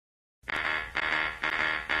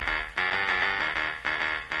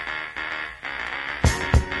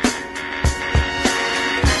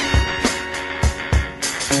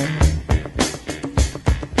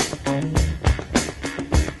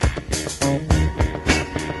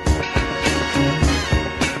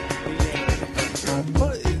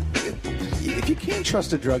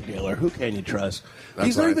trust a drug dealer? Who can you trust? That's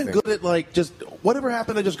He's not what I even think. good at, like, just whatever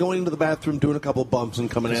happened to just going into the bathroom, doing a couple bumps, and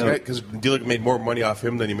coming out. Because the dealer made more money off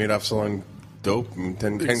him than he made off selling dope. And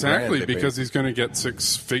 10 Exactly, grand because he's going to get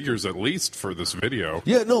 6 figures at least for this video.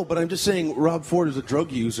 Yeah, no, but I'm just saying Rob Ford is a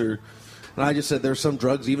drug user. And I just said there's some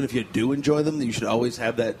drugs, even if you do enjoy them, you should always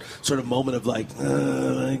have that sort of moment of like,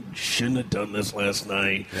 I shouldn't have done this last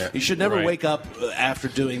night. Yeah. You should never wake up after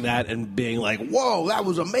doing that and being like, whoa, that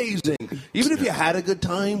was amazing. Even if you had a good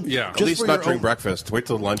time. Yeah. At least not during breakfast. Wait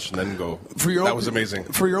till lunch and then go. That was amazing.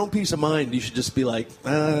 For your own peace of mind, you should just be like,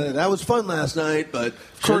 that was fun last night, but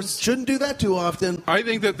of course shouldn't do that too often. I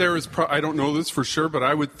think that there is, I don't know this for sure, but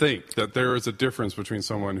I would think that there is a difference between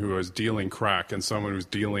someone who is dealing crack and someone who's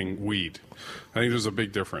dealing weed. I think there's a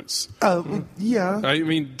big difference. Yeah. I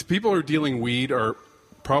mean, people who are dealing weed are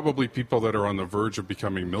probably people that are on the verge of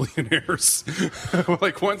becoming millionaires.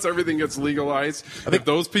 Like, once everything gets legalized, if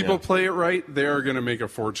those people play it right, they're going to make a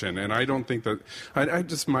fortune. And I don't think that... I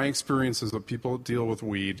just, my experience is that people that deal with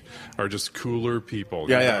weed are just cooler people.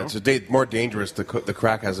 Yeah. It's more dangerous. The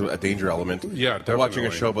crack has a danger element. Yeah, definitely. I'm watching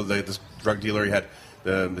a show about this drug dealer. He had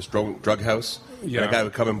this drug house. Yeah. And a guy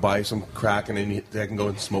would come and buy some crack, and then they can go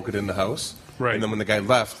and smoke it in the house. Right. And then when the guy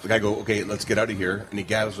left, the guy go, okay, let's get out of here. And he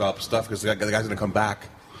gathers up stuff because the guy's going to come back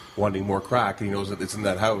wanting more crack, and he knows that it's in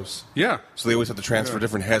that house. Yeah. So they always have to transfer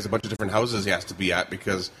different heads, a bunch of different houses he has to be at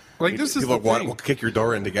because this is people the thing. will kick your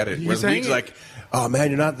door in to get it. He's Whereas weed's like, oh, man,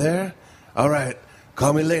 you're not there? All right.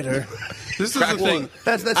 Call me later. This is the thing.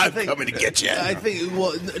 That's the I'm thing. coming to get you. I think.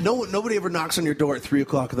 Well, nobody ever knocks on your door at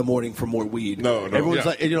 3:00 in the morning for more weed. No. Everyone's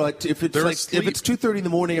like, if it's if it's 2:30 in the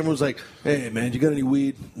morning, everyone's like, "Hey, man, you got any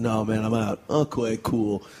weed?" No, man, I'm out. Okay,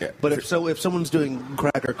 cool. Yeah. But if someone's doing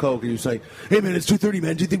crack or coke, and you say, "Hey, man, it's 2:30,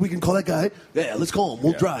 man. Do you think we can call that guy?" Yeah, let's call him.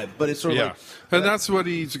 We'll drive. But it's sort of like, and that's what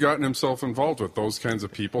he's gotten himself involved with. Those kinds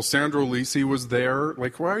of people. Sandro Lisi was there.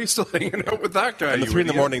 Like, why are you still hanging out with that guy? And at 3 in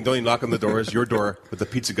the morning, the only knock on the door is your door with the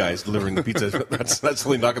pizza guys delivering the pizza. That's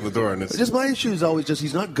only knock on the door. And it's just my issue is always just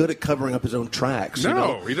he's not good at covering up his own tracks.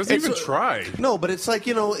 No, he doesn't even try. No, but it's like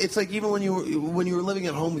it's like even when you were living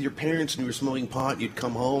at home with your parents and you were smoking pot, you'd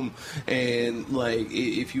come home and like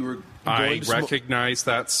if you were. I recognize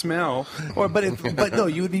that smell. But no,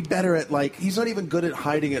 you would be better at like he's not even good at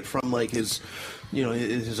hiding it from like his.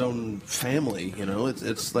 His own family.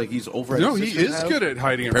 It's like he's over. No, he is good at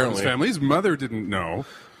hiding it from his family. His mother didn't know.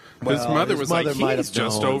 His mother was like, he's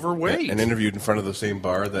just overweight. And interviewed in front of the same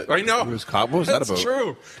bar that I know. He was caught. What was that about? That's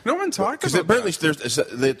true. No one talked about apparently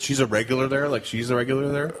she's a regular there. Like, she's a regular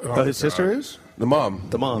there. Oh, his sister is? The mom.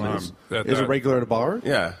 The mom is a regular at a bar?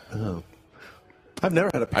 Yeah. Oh. I've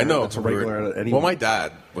never had a parent that's a regular at any. Well, my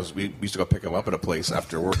dad was. We used to go pick him up at a place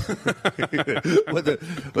after work. But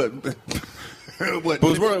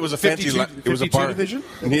it was a fancy. It was a bar division.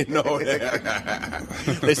 No,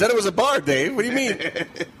 they said it was a bar, Dave. What do you mean?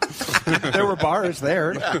 There were bars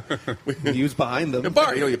there. He was behind them. A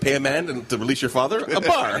bar. You pay a man to release your father. A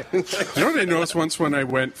bar. You know what I noticed once when I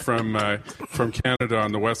went from Canada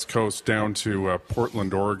on the West Coast down to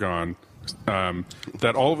Portland, Oregon,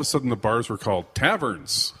 that all of a sudden the bars were called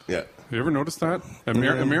taverns. Yeah. You ever noticed that?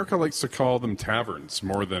 America likes to call them taverns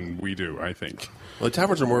more than we do, I think. Well, the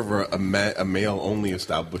taverns are more of a male-only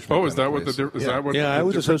establishment. Oh, is that what I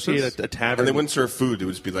would associate a tavern. And they wouldn't serve food. It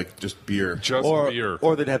would just be like just beer. Beer.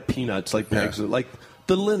 Or they'd have peanuts, like pigs. Like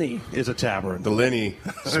the Linny is a tavern. The Linny.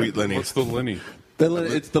 Sweet Linny. What's the Linny?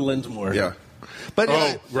 It's the Linsmore. Yeah. But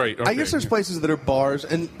right. Okay. I guess there's places that are bars,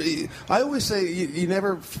 and I always say you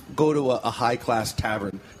never go to a high-class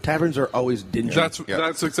tavern. Taverns are always dingy. That's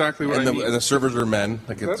exactly what I mean. And the servers are men.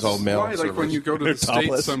 Like it's all male. Why, like when you go to the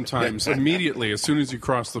States sometimes, immediately, as soon as you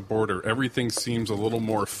cross the border, everything seems a little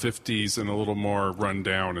more 50s and a little more run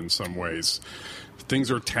down in some ways.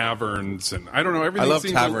 Things are taverns, and I don't know, everything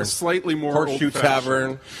seems slightly more Horseshoe old-fashioned.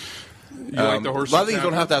 Tavern. You like the Horseshoe a lot of these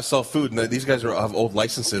Tavern? don't have to sell food. And these guys have old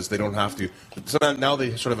licenses. They don't have to. So now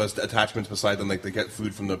they sort of have attachments beside them, like they get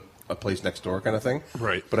food from a place next door kind of thing.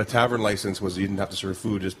 Right. But a tavern license was you didn't have to serve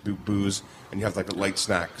food, just booze, and you have like light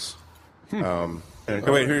snacks. Wait,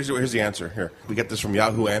 here's the answer. Here, we get this from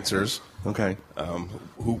Yahoo Answers. Okay.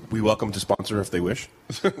 Who we welcome to sponsor if they wish.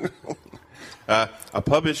 A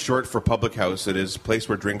pub is short for public house. It is a place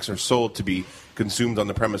where drinks are sold to be consumed on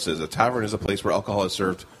the premises. A tavern is a place where alcohol is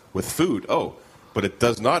served with food. Oh, but it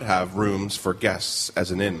does not have rooms for guests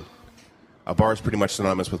as an inn. A bar is pretty much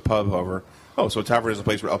synonymous with pub, however. Oh, so a tavern is a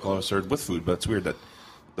place where alcohol is served with food, but it's weird that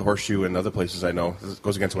the Horseshoe and other places I know, this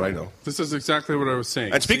goes against what I know. This is exactly what I was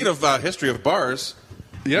saying. And speaking of history of bars,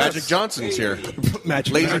 yes. Magic Johnson's here.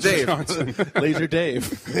 Laser Dave. Johnson. Laser Dave.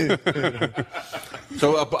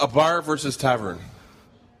 So a bar versus tavern.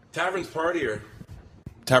 Tavern's partier.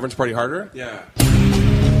 Taverns Party Harder? Yeah.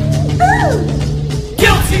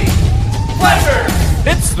 Guilty Pleasure!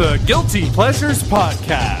 It's the Guilty Pleasures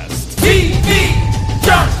Podcast. TV!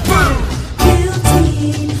 Junk food!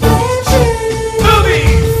 Guilty pleasure.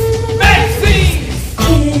 Movies! Magazines!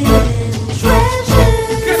 Hidden treasure.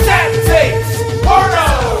 Cassette tapes!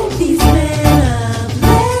 Porno! These men of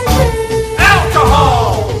leisure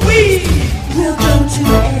Alcohol! Weed! will go to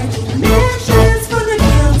any measures for the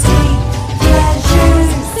guilty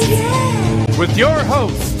pleasures. Yeah. With your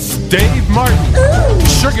hosts, Dave Martin, Ooh.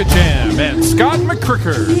 Sugar Jam, and Scott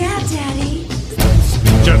McCrockard. Yeah, Daddy.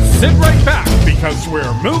 Just sit right back because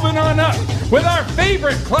we're moving on up with our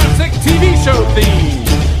favorite classic TV show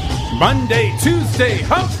theme. Monday, Tuesday,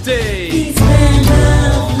 Hump Day. These men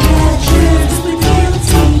of leisures with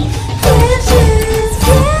guilty pleasures.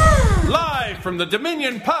 Yeah. Live from the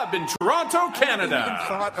Dominion Pub in Toronto, Canada.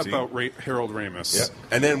 Thought about Harold Ramis. Yeah.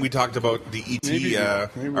 And then we talked about the E.T., Maybe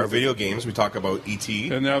our video games. We talk about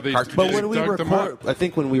E.T. And now they- cartridges. But when we dug them record, up. I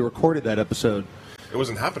think when we recorded that episode, It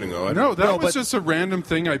wasn't happening, though. No, that No, was but- just a random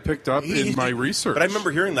thing I picked up in my research. But I remember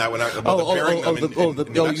hearing that when about the burying them in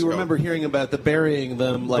New Mexico. you remember hearing about the burying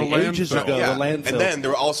them like The ages landfill. ago, Yeah. the landfill. And then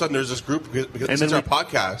there were, all of a sudden there's this group because And it's then our we-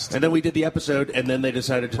 podcast. and then we did the episode, and then they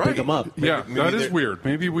decided to Right. dig them up. Yeah, Maybe that is they're- weird.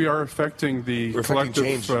 Maybe we are affecting the We're affecting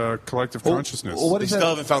change. collective Well, consciousness. well, what They is still that?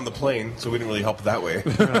 haven't found the plane, so we didn't really help that way.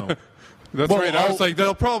 That's Well, right. I was like,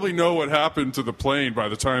 they'll probably know what happened to the plane by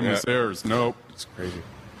the time this Yeah. airs. Nope. It's crazy.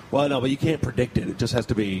 Well, no, but you can't predict it. It just has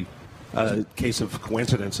to be a case of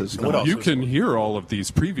coincidences. What else? You can hear all of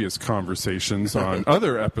these previous conversations on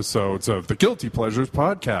other episodes of the Guilty Pleasures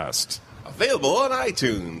podcast. Available on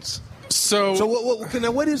iTunes. So, So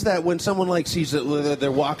what is that when someone like sees it?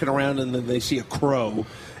 They're walking around and then they see a crow,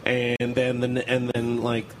 and then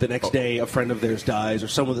like the next day a friend of theirs dies or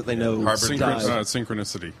someone that they know Harvard dies.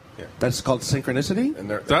 synchronicity. That's called synchronicity. And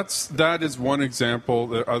they're, That is one example.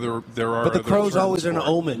 There are But the other crow's terms always an for it.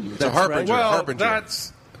 omen. a harbinger. Well, Harbinger.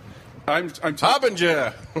 that's I'm talking.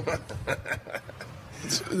 Harbinger!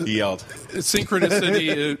 He yelled.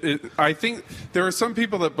 Synchronicity. I think there are some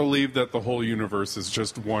people that believe that the whole universe is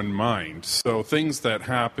just one mind. So things that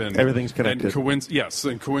happen, Everything's connected. And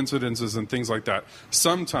and coincidences and things like that.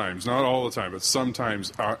 Sometimes, not all the time, but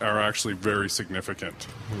sometimes are actually very significant.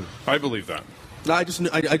 I believe that. No, I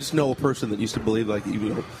just know a person that used to believe like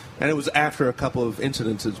and it was after a couple of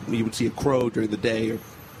incidences. You would see a crow during the day, or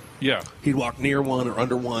Yeah. he'd walk near one or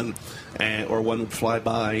under one, or one would fly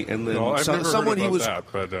by, and then Well, I've never someone heard he about was that,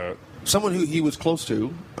 but someone who he was close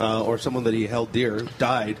to, or someone that he held dear,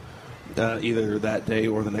 died either that day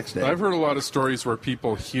or the next day. I've heard a lot of stories where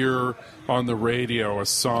people hear on the radio a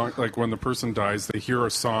song, like when the person dies, they hear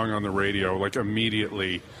a song on the radio, like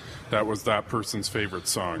immediately. That was that person's favorite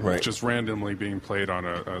song, Right. just randomly being played on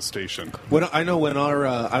a station. When I know when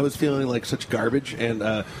I was feeling like such garbage, and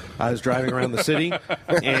I was driving around the city,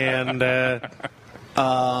 and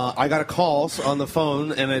I got a call on the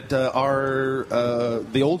phone, and at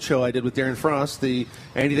the old show I did with Darren Frost, the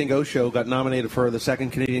Anything Goes show, got nominated for the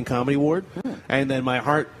second Canadian Comedy Award, and then my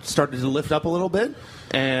heart started to lift up a little bit,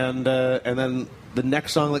 and then the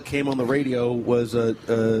next song that came on the radio was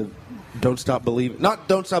Don't Stop Believing, not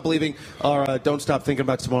Don't Stop Believing, or Don't Stop Thinking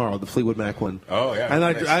About Tomorrow, the Fleetwood Mac one. Oh, yeah. And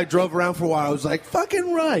Nice. I drove around for a while. I was like,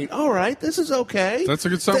 fucking right. All right, this is okay. That's a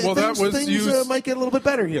good song. Well, that was things used- might get a little bit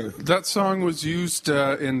better here. That song was used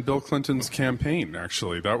in Bill Clinton's campaign,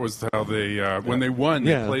 actually. That was how they, when they won,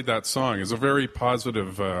 Yeah. they played that song. It's a very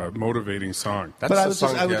positive, motivating song. That's But I the was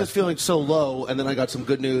song, just yeah. feeling so low, and then I got some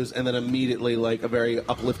good news, and then immediately like a very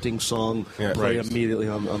uplifting song Yeah. played Right. immediately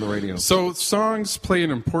on the radio. So songs play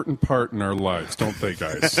an important part in our lives, don't they,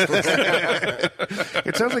 guys?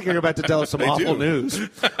 It sounds like you're about to tell us some awful do. news.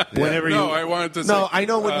 Whenever No, you, I wanted to No, say- I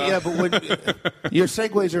know when. But when your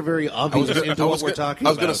segues are very obvious into what we're talking I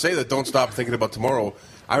was about. going to say that Don't Stop Thinking About Tomorrow.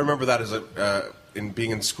 I remember that as in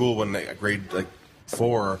being in school when grade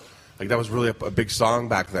 4. Like that was really a big song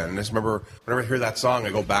back then. And I just remember whenever I hear that song, I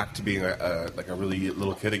go back to being a really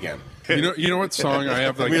little kid again. You know what song I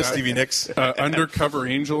have like Me that? and Stevie Nicks. Undercover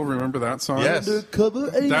Angel, remember that song? Yes. Undercover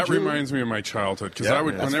That Angel. reminds me of my childhood because Yeah, I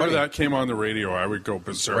would, that's whenever funny. that came on the radio, I would go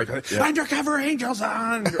berserk. Right, yeah. Undercover Angels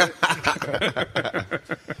on.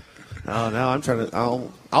 Oh, now I'm trying to.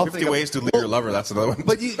 I'll 50 think of- Ways to Leave Your Lover. That's another one.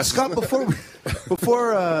 But Scott, before we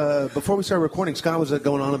started recording, Scott was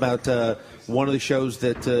going on about one of the shows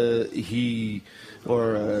that he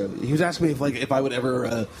was asking me if I would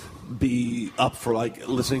ever be up for like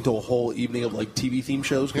listening to a whole evening of like TV theme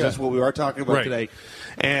shows because that's what we are talking about today.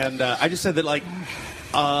 And I just said that like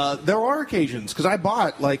there are occasions because I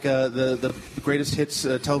bought like the greatest hits,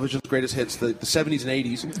 television's greatest hits, the 70s and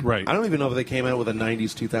 80s. Right. I don't even know if they came out with a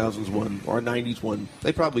 90s, 2000s one or a 90s one.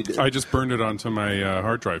 They probably did. I just burned it onto my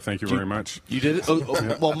hard drive. Thank you very much. You did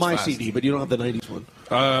it? Well, my CD, but you don't have the 90s one.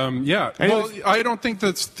 Yeah. Anyways, well, I don't think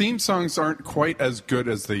that theme songs aren't quite as good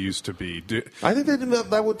as they used to be. I think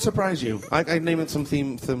that would surprise you. I named some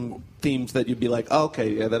themes that you'd be like, oh, okay,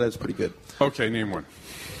 yeah, that is pretty good. Okay, name one.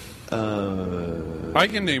 I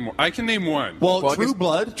can name one. Well, True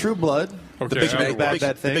Blood. Okay,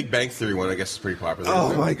 The Big Bang Theory one, I guess, is pretty popular.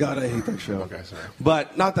 Oh my God, I hate that show. Okay, sorry.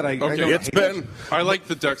 But not that I. Okay, I don't It's hate been. it. I like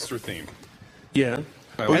the Dexter theme. Yeah.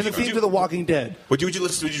 And the theme to The Walking Dead. Would you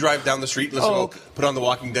drive down the street and put on the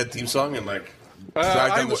Walking Dead theme song and like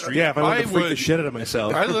drive down the street? Yeah, if I wanted to freak would. the shit out of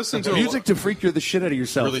myself. I listen to music to freak the shit out of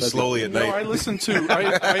yourself. Really slowly at No, night. I listen to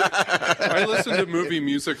I listen to movie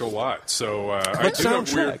music a lot, so I do have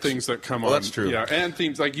soundtracks. weird things that come on. that's true. Yeah, and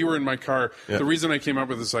themes like you were in my car. Yeah. The reason I came up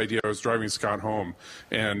with this idea, I was driving Scott home,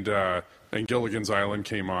 and Gilligan's Island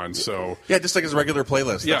came on. So Yeah, just like his regular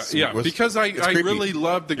playlist. because I really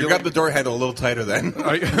love the. You grabbed the door handle a little tighter then.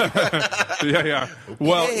 Yeah.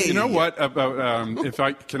 Well, you know what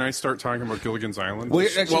about can I start talking about Gilligan's Island?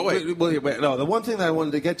 Wait. No, the one thing that I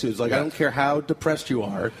wanted to get to is like I don't care how depressed you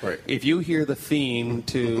are. Right. If you hear the theme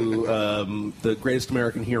to the Greatest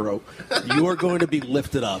American Hero, you are going to be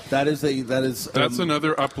lifted up. That's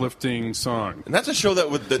another uplifting song. And that's a show that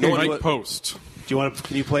would no one Mike Post. Do you want to?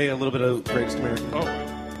 Can you play a little bit of Greatest American? Oh.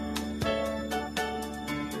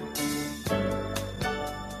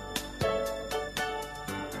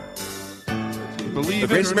 Believe The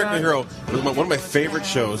Greatest it or American not, Hero was one of my favorite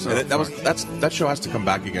shows, and that show has to come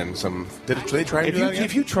back again. Did they try to do that again?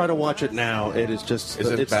 If you try to watch it now, it is just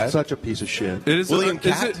it's bad? such a piece of shit. It is William is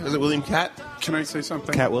Cat? it- Is it William Cat? Can I say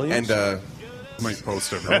something? Cat Williams And Mike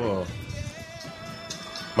Post. Everybody.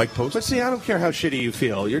 Mike Post? But see, I don't care how shitty you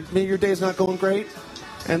feel. Your day's not going great,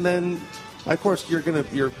 and then of course you're. I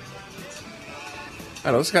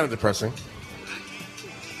don't know, it's kind of depressing.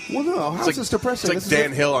 Well, no, how's this depressing? It's like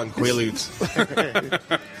Dan Hill on Quaaludes.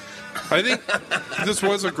 I think this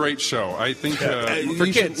was a great show. I think For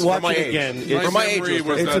you kids, should watch for my it age. again. For my age, memory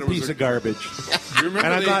was It's that a it was piece of garbage. You remember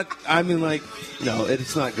And I'm they- not. I mean, like, no,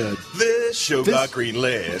 it's not good. This show got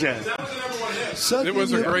greenlit. Yeah. It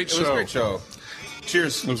was a great It was a show. great show.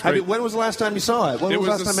 Cheers. It was I great. mean, when was the last time you saw it? When It was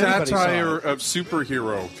the was last a time anybody saw satire it? of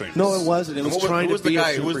superhero things. No, it wasn't. It was trying who was to be the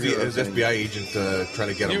guy? a Who was superhero his thing. FBI agent trying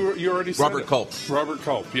to get him? You already said Robert it. Culp. Robert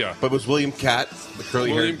Culp, yeah. But it was William Cat, the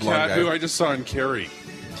curly-haired William blonde Cat, guy. who I just saw in Carrie.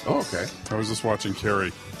 Oh, okay. I was just watching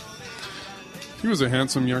Carrie. He was a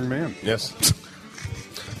handsome young man. Yes.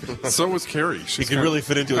 So was Carrie. She could really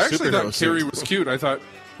fit into a I actually superhero thought suit. Carrie was cute. I thought,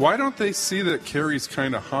 why don't they see that Carrie's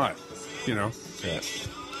kind of hot? You know? Yeah.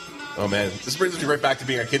 Oh man, this brings me right back to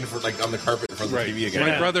being a kid on the carpet in front of the TV again.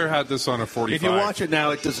 My brother had this on a 45. If you watch it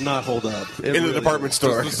now, it does not hold up. It In the really department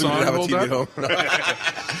store. Does the We didn't song have a hold TV up?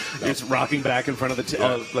 at home. It's rocking back in front of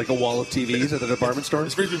the like a wall of TVs at the department store.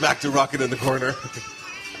 This brings me back to Rockin' in the Corner.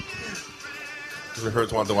 The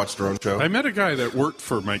Herds wanted to watch their own show. I met a guy that worked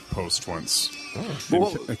for Mike Post once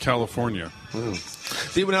in California.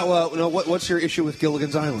 See, now, what's your issue with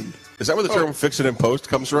Gilligan's Island? Is that where the term "fix it in post"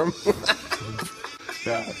 comes from?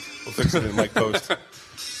 Yeah, we'll fix it in Mike Post.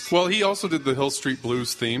 Well, he also did the Hill Street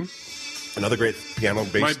Blues theme. Another great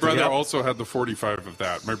piano-based. My brother theme. also had the 45 of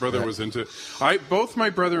that. My brother was into. Both my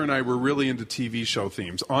brother and I were really into TV show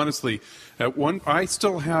themes. Honestly, I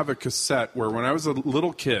still have a cassette where when I was a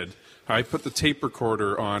little kid, I put the tape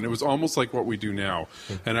recorder on. It was almost like what we do now,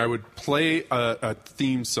 and I would play a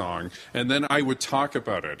theme song, and then I would talk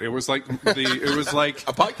about it. It was like A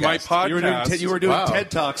podcast. my podcast. You were doing Wow.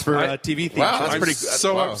 TED Talks for TV themes. Wow, that's I'm pretty.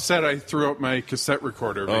 so wow. upset I threw out my cassette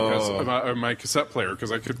recorder because of my cassette player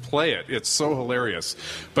because I could play it. It's so hilarious.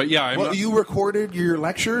 But yeah, Well, you recorded your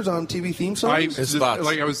lectures on TV theme songs? His thoughts.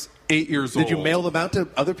 I was 8 years old. Did you mail them out to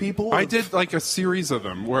other people? I did like a series of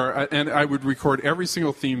them and I would record every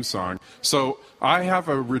single theme song. So I have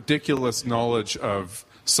a ridiculous knowledge of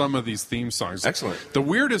some of these theme songs. Excellent. The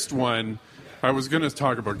weirdest one, I was going to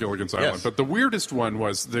talk about Gilligan's Island, Yes. but the weirdest one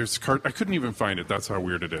was I couldn't even find it. That's how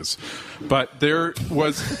weird it is. But there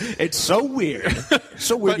was. It's so weird.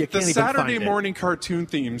 So weird you But the can't even Saturday find morning cartoon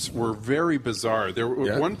themes were very bizarre.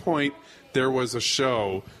 At one point, there was a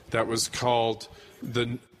show that was called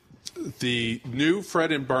the new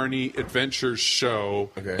Fred and Barney Adventures Show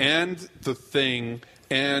Okay. and The Thing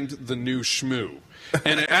and The New Shmoo.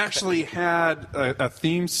 and it actually had a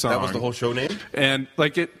theme song. That was the whole show name? And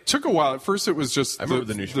like it took a while. At first, it was just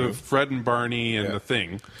the Fred and Barney and the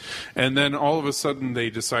thing, and then all of a sudden they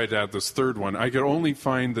decided to add this third one. I could only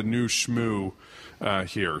find the new Shmoo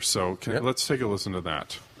here, so let's take a listen to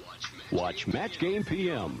that. Watch Match Game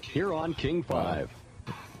PM here on King 5.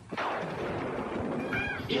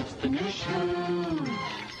 It's the new Shmoo,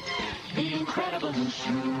 the incredible new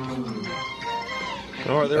Shmoo.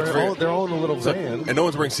 Oh, they're all in a little van. And no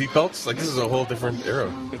one's wearing seatbelts? Like, this is a whole different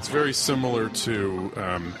era. It's very similar to...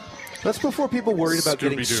 That's before people worried about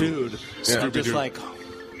getting sued. Yeah. Just like,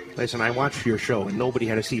 listen, I watched your show and nobody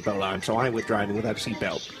had a seatbelt on, so I was driving without a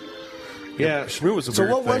seatbelt. Yeah, Shmoo was a so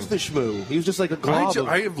weird what was the Shmoo? He was just like a glob.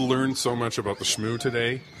 I have learned so much about the Shmoo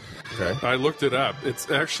today. Okay. I looked it up. It's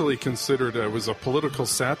actually considered... it was a political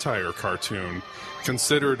satire cartoon.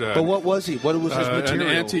 Considered... but what was he? What was his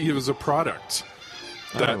material? He was a product.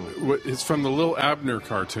 It's from the Lil Abner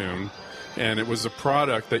cartoon, and it was a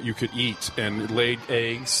product that you could eat, and it laid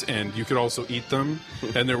eggs, and you could also eat them,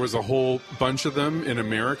 and there was a whole bunch of them in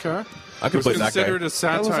America. It was play that guy. considered a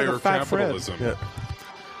satire of Fat Fred. capitalism. Yeah.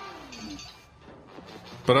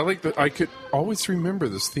 But I like that. I could always remember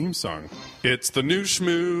this theme song. It's the new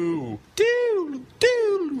Shmoo,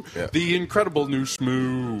 the incredible new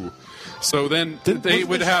Shmoo. So then they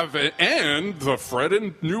would have and the Fred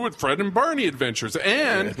and Barney adventures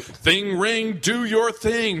and Thing Ring, Do Your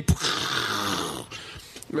Thing.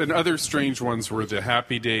 And other strange ones were the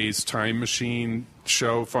Happy Days Time Machine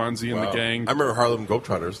show, Fonzie and the Gang. I remember Harlem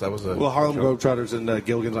Globetrotters. That was Harlem Globetrotters and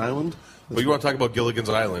Gilligan's Island. But you want to talk about Gilligan's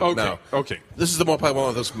Island now. Okay. This is probably one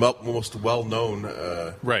of those most well-known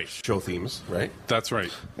show themes, right? That's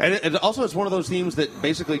right. And also it's one of those themes that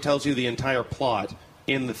basically tells you the entire plot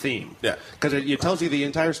in the theme. Yeah. Because it tells you the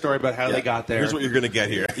entire story about how they got there. Here's what you're going to get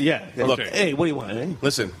here. Yeah. Look, hey, what do you want? Eh?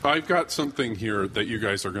 Listen. I've got something here that you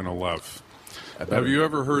guys are going to love. Have you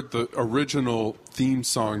ever heard the original theme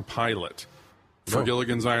song pilot for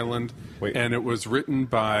Gilligan's Island? Wait. And it was written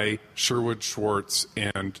by Sherwood Schwartz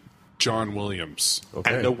and John Williams.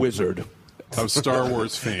 Okay. And a wizard. Of Star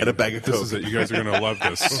Wars fame. And a bag of Coke. This is it. You guys are going to love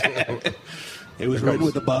this. It was written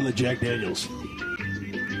with a bottle of Jack Daniels.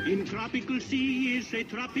 In tropical sea is a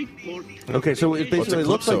tropic port. Okay, so it basically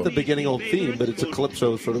looks like the beginning old theme, but it's a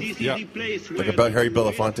calypso sort of. Yeah. Like about Harry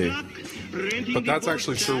Belafonte. But that's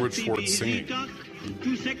actually Sherwood Schwartz singing.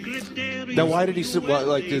 Now, why did he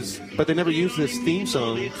but they never used this theme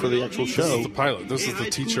song for the actual This show. is the pilot. This is the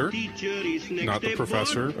teacher, not the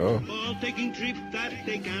professor. Oh.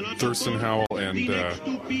 Thurston Howell and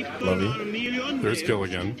Lovey. there's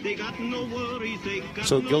Gilligan.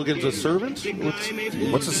 So Gilligan's a servant?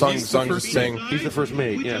 What's the song? The song just saying. He's the first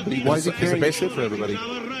mate, yeah. But why is he carrying the shit for everybody?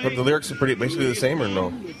 But the lyrics are basically the same, or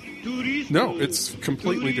no? No, it's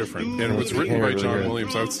completely different. And it was written by John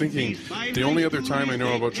Williams. I was thinking the only other time I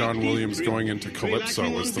know about John Williams going into Calypso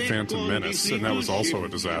was The Phantom Menace, and that was also a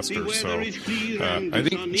disaster. So I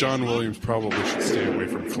think John Williams probably should stay away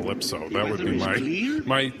from Calypso. That would be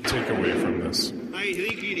my takeaway from this.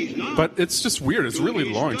 But it's just weird. It's really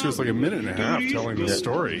long, too. It's like a minute and a half telling the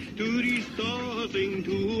story.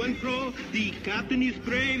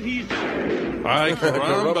 Ay,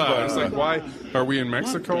 caramba. It's like, why? Are we in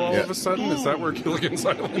Mexico all of a sudden? Is that where Gilligan's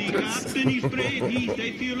Island is?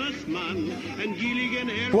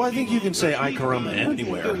 Well, I think you can say "ay caramba"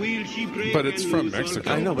 anywhere. But it's from Mexico.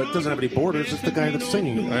 I know, but it doesn't have any borders. It's the guy that's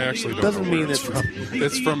singing it. I actually don't doesn't know mean where it's from.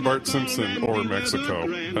 It's from Bart Simpson or Mexico.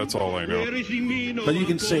 That's all I know. But you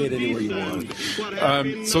can say it anywhere you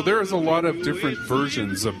want. So there is a lot of different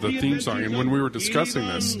versions of the theme song, and when we were discussing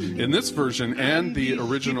this, in this version and the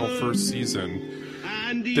original first season,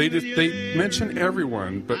 they mention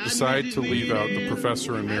everyone, but decide to leave out the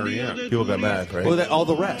professor and Marianne. People got mad, right? Well, all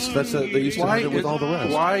the rest. That's they used to have it with all the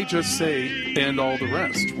rest. Why just say and all the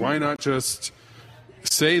rest? Why not just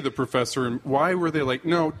say the professor? And why were they like,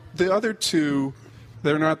 no, the other two,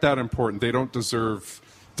 they're not that important. They don't deserve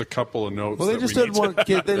the couple of notes. Well, they just didn't want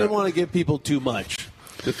they didn't want to give people too much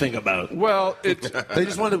to think about. Well, they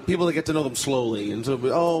just wanted people to get to know them slowly, and so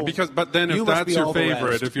but then if that's your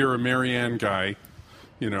favorite, if you're a Marianne guy.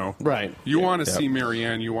 You know, right? You want to see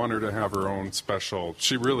Marianne. You want her to have her own special.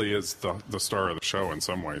 She really is the star of the show in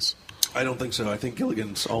some ways. I don't think so. I think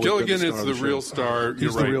Gilligan's always Gilligan been the star is of the real star. He's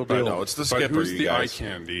You're the right, real deal. No, it's the but skipper. who's the eye guys.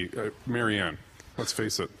 candy? Marianne. Let's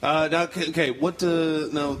face it. Now, okay, what?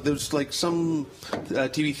 Now, there's like some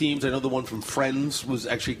TV themes. I know the one from Friends was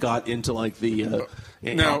actually got into like the.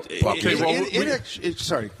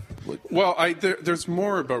 Sorry. Well, there's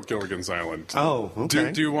more about Gilligan's Island. Oh,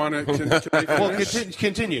 okay. Do you want to? Can I well,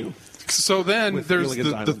 continue. So then With there's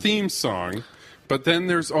Gilligan's the Island. theme song, But then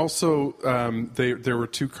there's also there were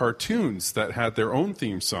 2 cartoons that had their own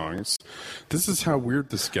theme songs. This is how weird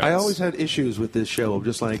this gets. I always had issues with this show. I'm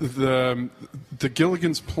just like the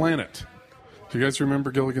Gilligan's Planet. Do you guys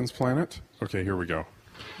remember Gilligan's Planet? Okay, here we go.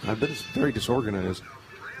 I bet it's very disorganized.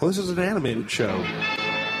 Well, this is an animated show.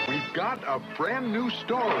 We've got a brand new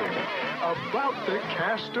story about the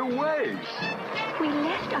castaways. We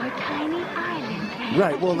left our tiny island.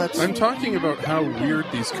 Right, well, that's... I'm talking about how weird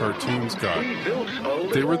these cartoons got.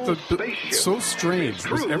 They were so strange.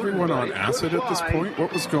 Was everyone on acid at this point?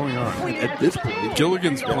 What was going on? At this point?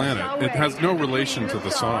 Gilligan's Planet. It has no relation to the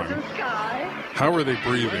song. How are they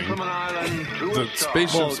breathing? The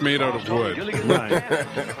spaceship's made out of wood. Right.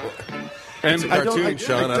 And it's a cartoon,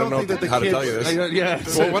 Sean. I don't know how to tell you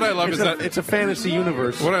this. Well, what I love is that it's a fantasy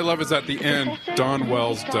universe. What I love is at the end, Don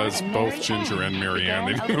Wells does both Ginger and Marianne.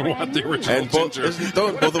 They didn't want the original and Ginger.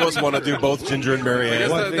 Don't both of us want to do both Ginger and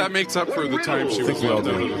Marianne? I guess that makes up for the time she was left out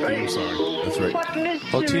of the theme song. That's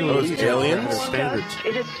right. Oh, Louise, aliens? Standards.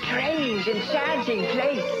 It's a strange, enchanting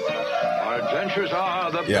place. Our adventures are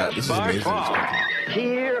the best this is by amazing. far.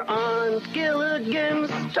 Here on Gilligan's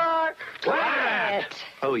Star Planet.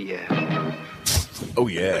 Oh, yeah. Oh,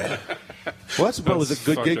 yeah. Well, I suppose it was a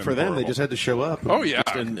good gig fucking for them. horrible. They just had to show up. Oh, yeah.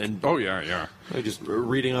 Oh, yeah. They just were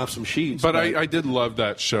reading off some sheets. But I did love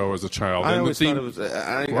that show as a child. I And always the theme, thought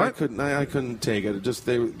it was. I couldn't take it. It just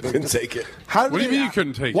they couldn't take it. How What do you mean you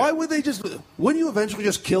couldn't take Why it? would they just? Wouldn't you eventually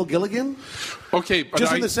just kill Gilligan? Okay, but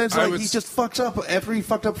Just in the sense like he just fucks up. He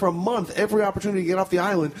fucked up for a month. Every opportunity to get off the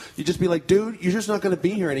island, you just be like, dude, you're just not going to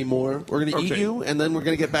be here anymore. We're going to eat Okay. you, and then we're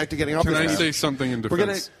going to get back to getting off. Can this I piece. say something in We're going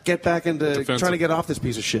to defense? get back into trying to get off this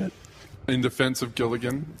piece of shit. In defense of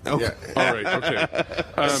Gilligan? Okay. All right, okay.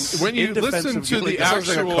 When you In defense listen of to the Gilligan. Sounds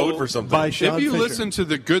like a actual... code for something. By If Sean you Fisher. listen to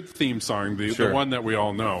the good theme song, the one that we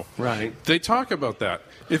all know, Right. they talk about that.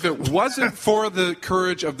 If it wasn't for the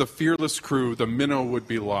courage of the fearless crew, the minnow would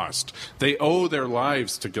be lost. They owe their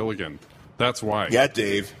lives to Gilligan. That's why. Yeah,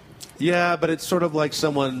 Dave. Yeah, but it's sort of like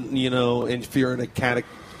someone, if you're in a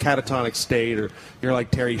catatonic state, or you're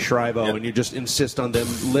like Terry Schiavo, and you just insist on them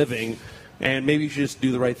living, and maybe you should just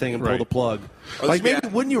do the right thing and pull Right. the plug. Oh, Like, maybe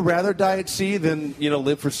wouldn't you rather die at sea than,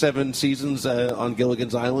 live for 7 seasons on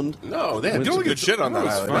Gilligan's Island? No, they had some good shit on that That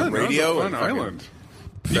was island. fun. On radio. That was a fun and island.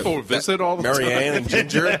 People visit all the Marianne time. and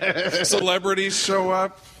Ginger. Celebrities show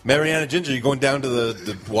up. Marianne and Ginger, you going down to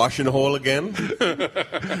the washing hole again?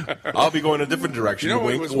 I'll be going a different direction. You know what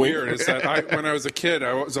Wink, was wink. weird is that when I was a kid,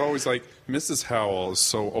 I was always like, Mrs. Howell is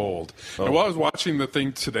so old. And while I was watching the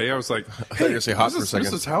thing today, I was like, I thought you were going to say hot for a second.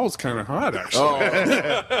 Mrs. Howell's kind of hot,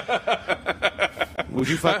 actually. Would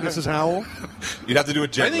you fuck Mrs. Howell? You'd have to do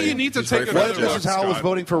it gently. I think you need to She's take very another fragile. look, Mrs. Howell was Scott.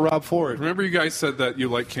 voting for Rob Ford. Remember you guys said that you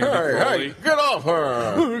like Candy Hey, Crowley? hey, get off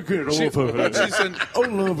her! Get off her. She's an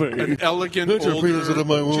elegant Get your penis out of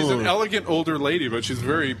my older. She's an womb. elegant older lady, but she's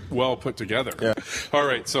very well put together. Yeah. All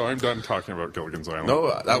right, so I'm done talking about Gilligan's Island. No,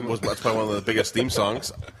 that's probably one of the biggest theme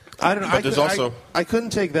songs. I don't know. But there's also... I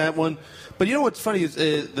couldn't take that one. But you know what's funny is,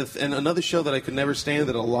 and another show that I could never stand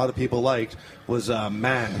that a lot of people liked was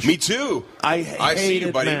MASH. Me too. I see you,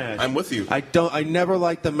 hated buddy. MASH. I'm with you. I never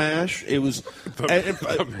liked the MASH. It was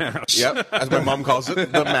The MASH. Yep, as my mom calls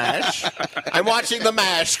it, the MASH. I'm watching the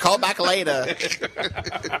MASH. Call back later.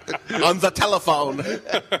 On the telephone.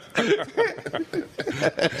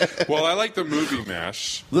 Well, I like the movie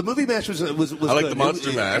MASH. The movie MASH was I like good. the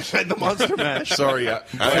Monster Mash. The Monster Mash. Sorry, I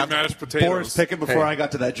like mashed potatoes. Boris Pickett before I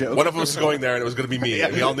got to that joke. one of us was going there, and it was going to be me.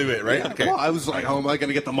 And we all knew it, right? Yeah, Okay. well, I was like, how am I going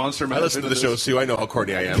to get the Monster Mash? I listen to the show, Sue. I know how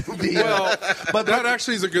corny I am. Well, but that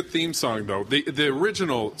actually is a good theme song, though. The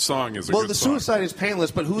original song is a Well, good the song. Suicide is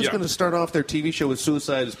Painless, but who's Yeah. going to start off their TV show with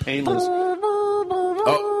Suicide is Painless?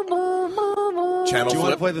 Channel Do you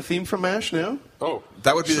want to flip. play the theme from MASH now? Oh,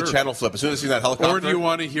 That would be sure. the channel flip. As soon as I see that helicopter. Or do you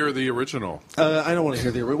want to hear the original? I don't want to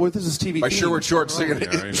hear the. Well, this is TV. By theme. Sherwood Short singing Yeah,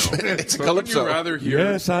 I know. It's a So wouldn't calypso. you rather hear?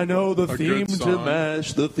 Yes, I know the a theme good to song?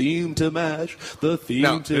 MASH. The theme to MASH. The theme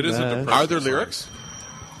Now, to it is a MASH. depressing Are there lyrics?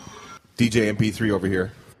 DJ MP3 over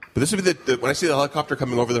here. But this would be when I see the helicopter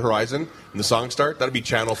coming over the horizon and the song start, that'd be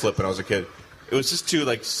channel flip when I was a kid. It was just too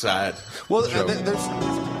sad. Well, show.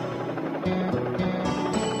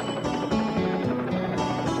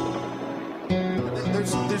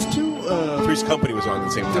 there's two. Three's Company was on at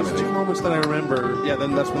the same time, I There's two think. moments that I remember. Yeah,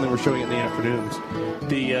 then that's when they were showing it in the afternoons.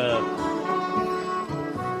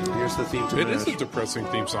 Here's the theme to It MASH. is a depressing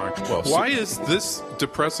theme song. Well, Why is this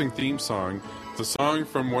depressing theme song the song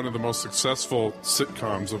from one of the most successful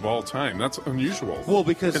sitcoms of all time? That's unusual. Well,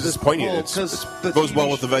 because It's poignant. It goes well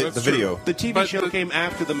with the That's video. The TV But show came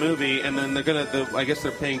after the movie, and then they're gonna. I guess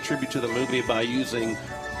they're paying tribute to the movie by using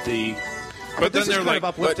the But then they're like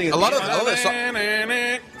uplifting. a lot of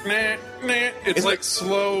it's like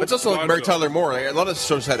slow. It's also like Mary Tyler Moore. Like, a lot of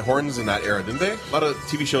shows had horns in that era, didn't they? A lot of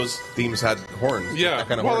TV shows themes had horns. Yeah. That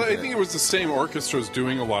kind of well, horns I in think it was the same orchestras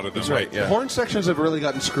doing a lot of them. That's right. Yeah. Horn sections have really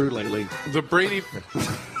gotten screwed lately. The Brady.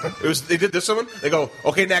 They did this one. They go,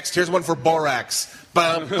 okay, next. Here's one for borax.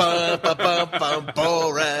 Bum, bum, bum, bum, bum,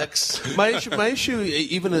 borax. My issue,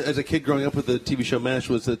 even as a kid growing up with the TV show MASH,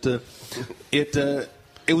 was that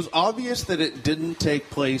it was obvious that it didn't take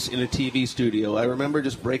place in a TV studio. I remember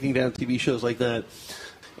just breaking down TV shows like that,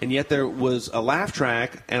 and yet there was a laugh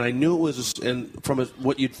track, and I knew it was from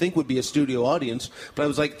what you'd think would be a studio audience, but I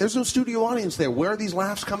was like, there's no studio audience there. Where are these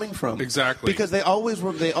laughs coming from? Exactly. Because they always.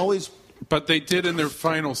 But they did in their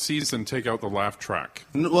final season take out the laugh track.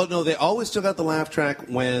 No, they always took out the laugh track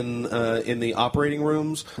when in the operating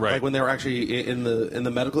rooms, right? Like when they were actually in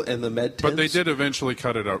the medical med tents. But they did eventually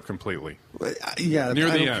cut it out completely. Yeah, near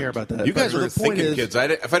I the don't end. care about that. You guys But were the point thinking, is, kids.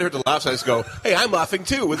 If I heard the laughs, I just go, "Hey, I'm laughing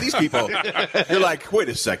too with these people." You're like, "Wait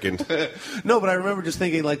a second." No, but I remember just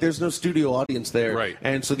thinking, like, there's no studio audience there, right?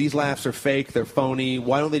 And so these laughs are fake. They're phony.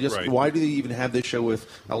 Why don't they just? Right. Why do they even have this show with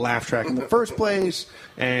a laugh track in the first place?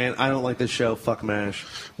 And I don't like this show. Fuck MASH.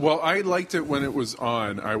 Well, I liked it when it was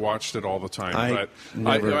on. I watched it all the time.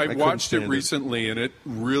 I watched it recently, and it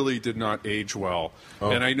really did not age well.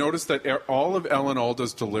 Oh. And I noticed that all of Ellen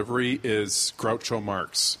Alda's delivery is Groucho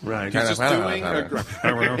Marx. Right. He's just doing and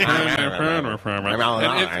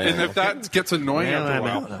if that gets annoying after a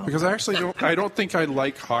while, because I don't think I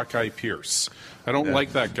like Hawkeye Pierce. I don't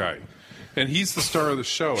like that guy. And he's the star of the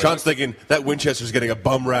show. Sean's thinking, that Winchester's getting a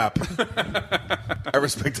bum rap. I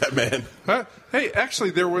respect that man. Hey,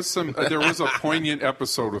 actually, there was a poignant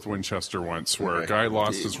episode with Winchester once where a guy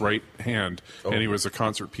lost his right hand, and he was a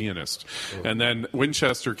concert pianist. And then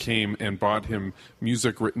Winchester came and bought him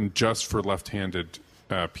music written just for left-handed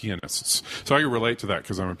pianists. So I can relate to that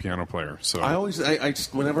because I'm a piano player. So I always,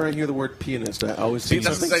 whenever I hear the word pianist, I always see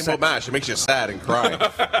that's the same about MASH. It makes you sad and cry.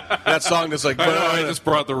 That song is like. I just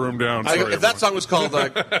brought the room down. Sorry, if that song was called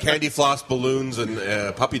Candy Floss Balloons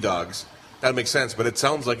and Puppy Dogs, that'd make sense. But it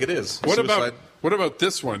sounds like it is. What about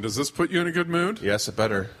this one? Does this put you in a good mood? Yes, it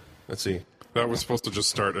better. Let's see. That was supposed to just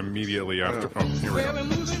start immediately after. Oh, here we go.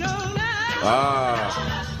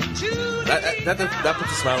 That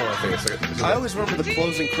puts a smile on my face. I always remember the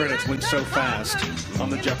closing credits went so fast on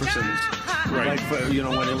the Jeffersons. Right. Like,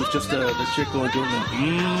 when it was just the chick going doing the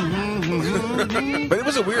But it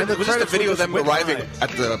was a weird. It was just a video of them arriving at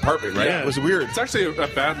the apartment, right? Yeah. It was weird. It's actually a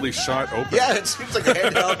badly shot open. Yeah, it seems like a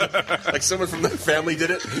handheld. Like someone from the family did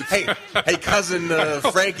it. Hey, cousin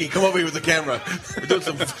Frankie, come over here with the camera. We're doing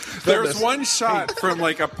some. There's one shot from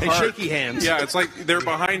like a park. shaky hands. Yeah, it's like they're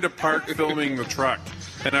behind a park filming the truck.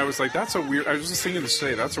 And I was like, that's a weird... I was just thinking to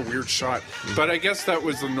say, that's a weird shot. But I guess that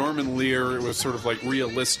was the Norman Lear. It was sort of like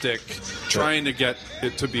realistic, trying to get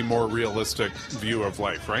it to be more realistic view of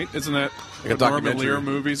life, right? Isn't that like the Norman Lear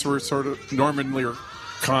movies were sort of... Norman Lear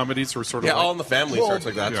comedies were sort of All in the Family starts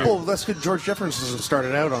like that, too. Well, that's good. George Jefferson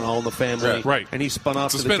started out on All in the Family. Right. And he spun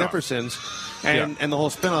off to the Jeffersons. And the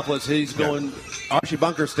whole spin-off was he's going... Archie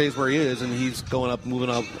Bunker stays where he is, and he's going up,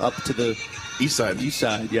 moving up to the... East Side,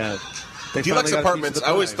 yeah. Deluxe apartments. I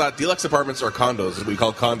always thought deluxe apartments are condos, as we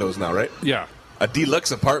call condos now, right? Yeah. A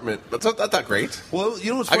deluxe apartment. That's not that great. Well,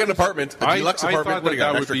 you know what's I got an apartment. A deluxe apartment. What do you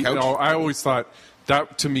got? An extra couch? No, I always thought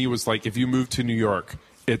that to me was like if you move to New York,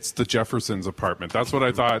 it's the Jeffersons apartment. That's what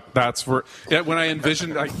I thought. That's where when I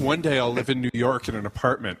envisioned like one day I'll live in New York in an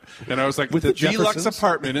apartment, and I was like with the deluxe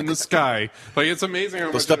apartment in the sky. Like it's amazing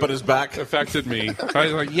how much step on his back affected me. I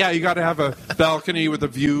was like, yeah, you got to have a balcony with a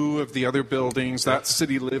view of the other buildings. That's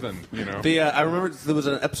city living, you know. I remember there was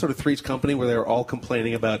an episode of Three's Company where they were all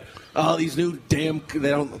complaining about these new damn.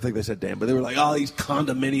 They don't think they said damn, but they were like these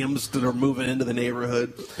condominiums that are moving into the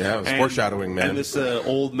neighborhood. Yeah, it was foreshadowing, man. And this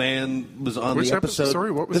old man was on the episode.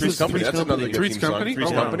 Sorry, what was Three's Company? That's another good Three's theme song. Company?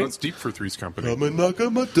 Three's Wow, Company. that's deep for Three's Company. Come and knock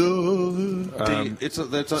on my door. Stay a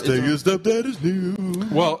step that is new.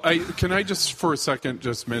 Well, can I just for a second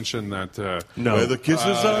just mention that no, where the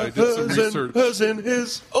kisses are hers and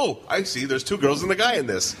his. Oh, I see. There's two girls and a guy in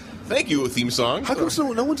this. Thank you, theme song. How come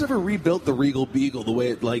no one's ever rebuilt the Regal Beagle the way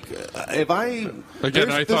it I thought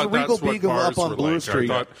there's a Regal that's what Beagle bars up on Blue like. Street.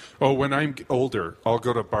 I thought, when I'm older, I'll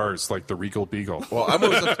go to bars like the Regal Beagle. Well, I'm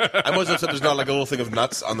always upset there's not like a little thing of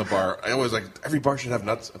nuts on the bar. I always like every bar should have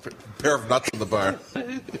nuts, a pair of nuts on the bar.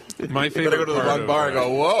 My favorite. I go to the wrong bar and go,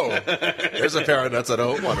 whoa, there's a pair of nuts I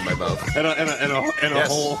don't want in my mouth, and a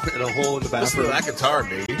hole in the bathroom. Listen to that guitar,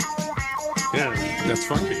 baby. Yeah, that's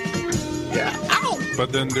funky. Yeah. Ow!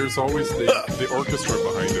 But then there's always the orchestra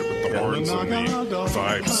behind it with the horns and the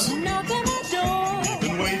vibes.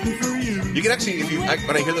 Been waiting for you. You can actually,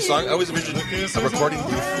 when I hear the song, I always envision a recording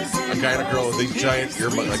booth, a guy and a girl with these giant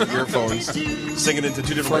earphones, singing into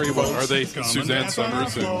two different microphones. Are they Suzanne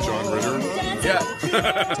Summers and John Ritter?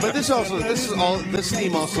 Yeah. But this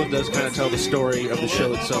theme also does kind of tell the story of the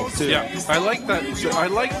show itself too. Yeah, I like that. I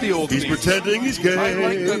like the old. He's pretending he's gay. I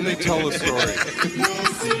like that they tell the story.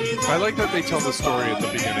 I like that they tell the story at the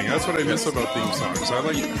beginning. That's what I miss about theme songs. I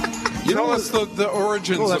like. Tell us the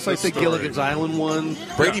origins. Well, that's of like the story. Gilligan's Island one.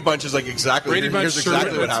 Brady Bunch is like exactly. Here's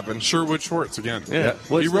exactly what happened. Sherwood Schwartz again. Yeah.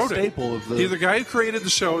 Well, he wrote staple it. of the. The guy who created the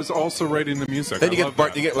show is also writing the music. Then you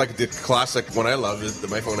get like the classic one I love is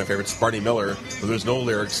one of my favorites, Barney Miller. Where there's no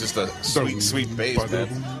lyrics, just a sweet bass, man.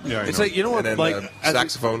 Yeah, it's like, you know what, and then,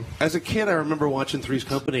 saxophone. As a kid, I remember watching Three's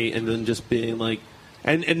Company and then just being like.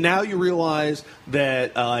 And now you realize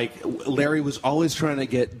that Larry was always trying to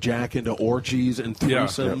get Jack into orgies and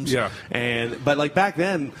threesomes. Yeah. But like back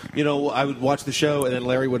then, I would watch the show and then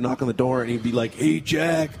Larry would knock on the door and he'd be like, "Hey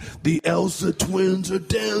Jack, the Elsa twins are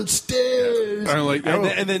downstairs." I'm like,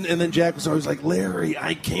 and then Jack was always like, "Larry,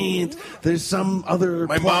 I can't. There's some other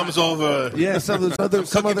My mom's over. Yeah, some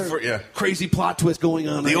other crazy plot twist going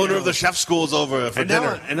on. The owner of the chef school's over for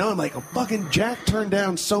dinner." Now I'm like, fucking Jack turned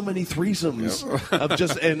down so many threesomes of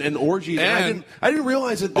just and orgies. And I didn't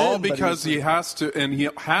realize it then. All because he has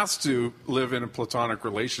to live in a platonic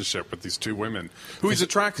relationship with these two women who he's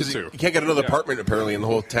attracted to. He can't get another apartment apparently in the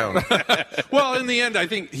whole town. Well, in the end, I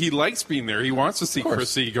think he likes being there. He wants to see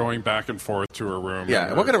Chrissy going back and forth to her room.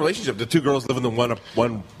 Yeah. What kind of relationship? The two girls live in the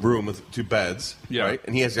one room with two beds, right?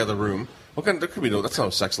 And he has the other room. What kind? There could be that's not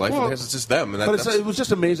a sex life. Well, it's just them. And it was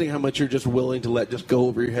just amazing how much you're just willing to let just go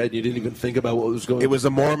over your head. You didn't even think about what was going on. It was a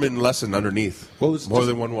Mormon lesson underneath. More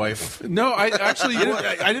than one wife. No, I actually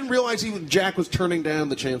I didn't realize even Jack was turning down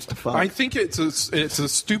the chance to fuck. I think it's a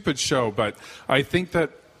stupid show, but I think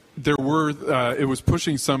that there were it was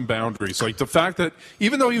pushing some boundaries, like the fact that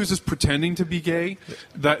even though he was just pretending to be gay,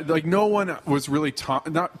 that like no one was really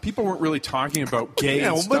people weren't really talking about gay.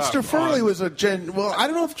 Yeah, well, Mr. Furley was a well, I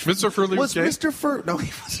don't know if Mr. Furley was gay. Mr. Furley. No,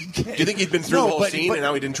 he wasn't gay. Do you think he'd been through the whole scene and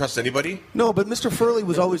now he didn't trust anybody? No, but Mr. Furley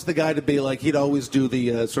was always the guy to be like he'd always do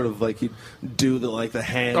the sort of like he'd do the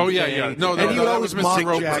hand. Oh yeah, thing. yeah. No, and he would always was mock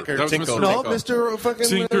Mr. Jack. Roper. That was Mr. No, Roper. Mr. fucking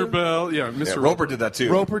Tinkerbell. Yeah, Mr. Roper did that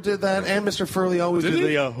too. Roper did that, and Mr. Furley always did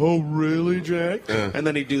the "Oh really, Jack?" And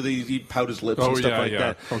then he'd pout his lips and stuff like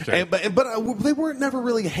that. Okay. But they weren't never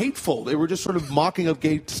really hateful. They were just sort of mocking of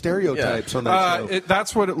gay stereotypes on that show.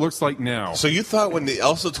 That's what it looks like now. So you thought when the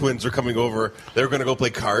Elsa twins are coming over, they were going to go play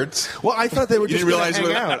cards? Well, I thought they were just going to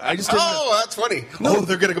hang out. I just didn't. Oh, that's funny. No,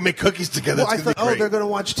 they're going to go make cookies together. Well, I thought, they're going to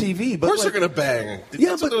watch TV. But of course they're going to bang.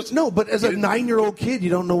 Yeah, but as a 9-year-old kid, you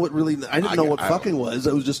don't know what really. I didn't know what fucking was.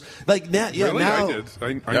 It was just like that. Yeah, really? now. I did.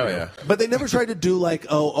 I know. Yeah. But But they never tried to do like,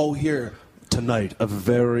 here. Tonight, a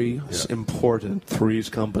very important Three's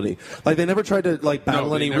Company. Like they never tried to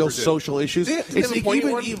battle any real social issues. It's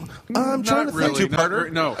even I'm trying to think.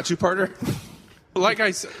 A two-parter. Like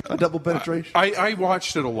I said, a double penetration. I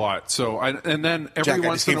watched it a lot. And then every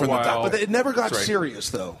once in a while, but it never got serious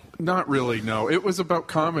though. Not really. No, it was about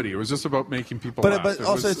comedy. It was just about making people but laugh. But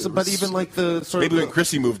also, even like the sort maybe of when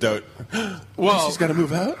Chrissy moved out. Well, she's got to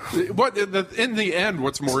move out. In the end,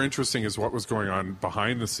 what's more interesting is what was going on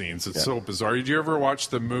behind the scenes. It's so bizarre. Did you ever watch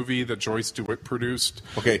the movie that Joyce DeWitt produced?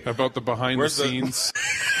 Okay, about the behind the scenes.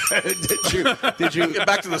 Did you get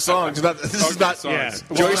back to the songs? This is not songs.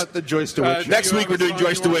 Joyce. The Joyce DeWitt. Next week we're doing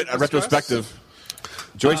Joyce DeWitt a retrospective.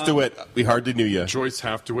 Joyce DeWitt, we hardly knew you. Joyce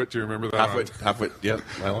DeWitt, do you remember that? Halfwit, yeah,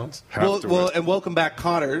 Nylons. Well, and welcome back,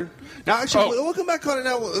 Cotter. Now, actually, welcome back, Cotter.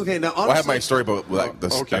 Now, okay, now honestly, I have my story about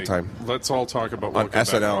that time. Let's all talk about on Welcome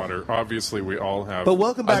SNL. Back, Cotter. Obviously, we all have. But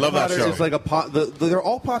Welcome Back, Cotter is like they're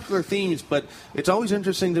all popular themes, but it's always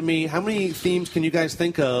interesting to me how many themes can you guys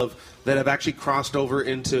think of that have actually crossed over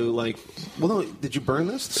into did you burn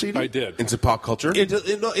this CD? I did. Into pop culture?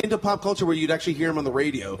 Into pop culture where you'd actually hear them on the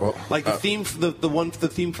radio. Well, the theme, the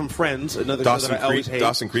theme from Friends, another show that I always hate.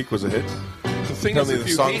 Dawson Creek was a hit. The thing is, if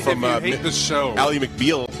you hate the show, Ally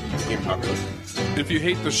McBeal became popular. If you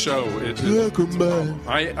hate the show,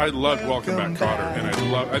 I love Welcome Back, Cotter, and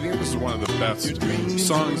I think this is one of the best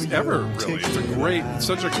songs ever. Really, it's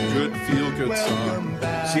such a good feel-good song.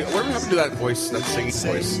 See, whatever happened to that voice, that singing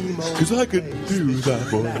voice? Because I could do that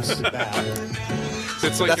voice.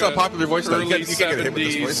 It's like that's a popular voice. Early you can't get hit with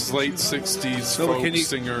this voice. Late 60s folk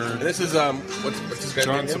singer. And this is what's this guy's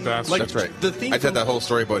John name? Sebastian. That's right. I did that whole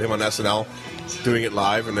story about him on SNL, doing it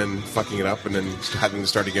live and then fucking it up and then having to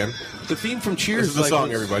start again. The theme from Cheers this is the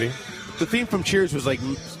song, everybody. the theme from Cheers was like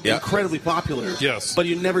incredibly popular. Yes. But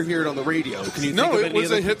you never hear it on the radio. Can you No, think of it any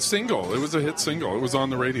was of a hit single. It was a hit single. It was on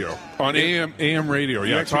the radio. On AM radio.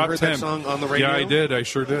 You Yeah, actually top heard 10. that song on the radio? Yeah, I did. I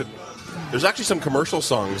sure did. There's actually some commercial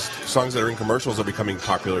songs that are in commercials are becoming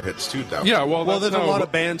popular hits too now. Yeah, well, there's a lot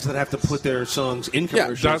of bands that have to put their songs in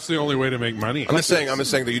commercials. That's the only way to make money. I'm just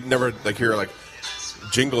saying that you'd never like hear like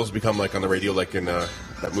jingles become like on the radio like in that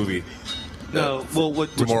movie. No, well,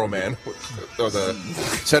 Tomorrow Man, or the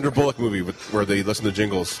Sandra Bullock movie where they listen to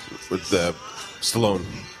jingles with Stallone.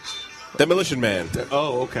 Demolition Man.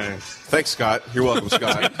 Oh, okay. Thanks, Scott. You're welcome,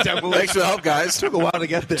 Scott. Thanks for the help, guys. Took a while to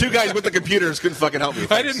get there. Two guys with the computers couldn't fucking help me.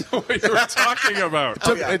 I didn't know what you were talking about.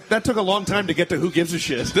 That took a long time to get to Who Gives a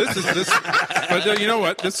Shit. But you know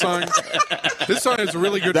what? This song is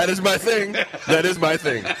really good. That is my thing. That is my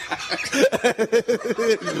thing.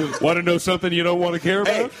 Want to know something you don't want to care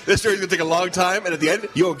about? Hey, this story's going to take a long time, and at the end,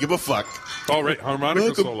 you don't give a fuck. All right,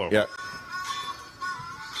 harmonica solo. Yeah.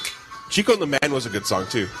 Chico and the Man was a good song,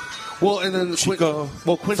 too. Well, and then Chico.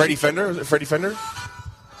 Quincy. Freddie Fender? Was it Freddie Fender? Do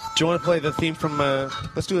you want to play the theme from?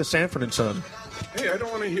 Let's do a Sanford and Son. Hey, I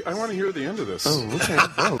don't want to. I want to hear the end of this. Oh, okay.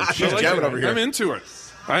 Oh, she's jamming over here. I'm into it.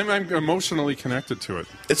 I'm emotionally connected to it.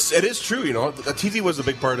 It is true, you know. The TV was a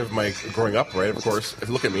big part of my growing up, right? Of course.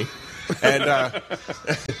 Look at me. And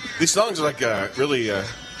these songs are like really.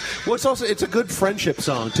 Well, it's a good friendship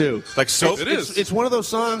song too. Like Soap. It is. It's one of those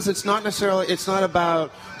songs. It's not necessarily. It's not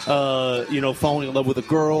about falling in love with a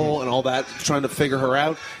girl and all that, trying to figure her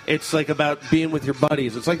out. It's like about being with your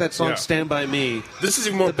buddies. It's like that song "Stand by Me." This is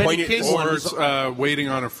even more poignant. Or "Waiting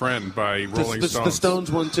on a Friend" by Rolling Stones. The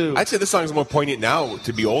Stones one too. I'd say this song is more poignant now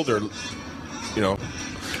to be older. You know.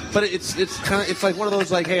 But it's kind of like one of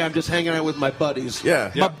those like, hey, I'm just hanging out with my buddies,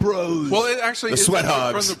 my bros. Well, it actually the sweat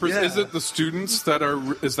hogs. Is it the students that are?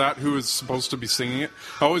 Is that who is supposed to be singing it?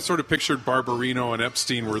 I always sort of pictured Barbarino and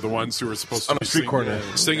Epstein were the ones who were supposed to be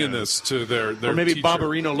singing this to their or maybe teacher.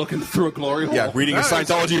 Barbarino looking through a glory hole. Yeah, reading a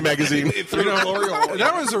Scientology magazine.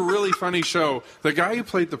 That was a really funny show. The guy who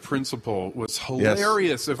played the principal was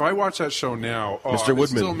hilarious. Yes. If I watch that show now, Mr. Woodman. It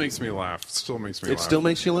still makes me laugh. It still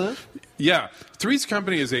makes you laugh? Yeah. Three's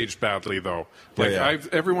Company has aged badly, though. Like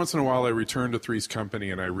every once in a while, I return to Three's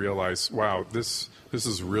Company and I realize, wow, this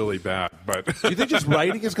is really bad. But do you think just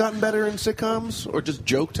writing has gotten better in sitcoms, or just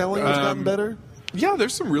joke telling has gotten better? Yeah,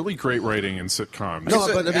 there's some really great writing in sitcoms.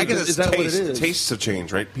 No, but I guess is that what it is? Tastes have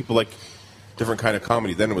changed, right? People like different kind of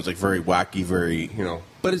comedy. Then it was like very wacky, very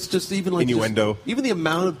But it's just even like innuendo. Even the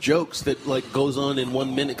amount of jokes that like goes on in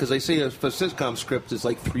 1 minute, because they say a sitcom script is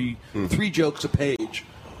like three jokes a page.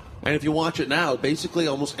 And if you watch it now, basically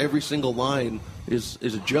almost every single line is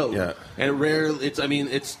a joke. Yeah. And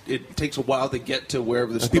it takes a while to get to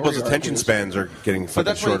wherever the story people's arc attention is. spans are getting fucking But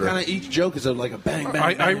that's shorter. why kind of each joke is like a bang, bang,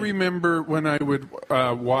 bang. I remember when I would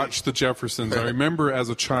watch The Jeffersons, I remember as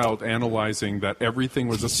a child analyzing that everything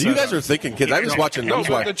was a So you guys are thinking, kids. I was watching. No,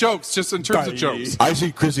 but the jokes, just in terms of jokes. I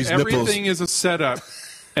see Chrissy's nipples. Everything is a setup.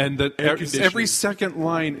 And that every second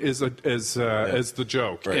line is the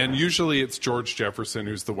joke, Right. and usually it's George Jefferson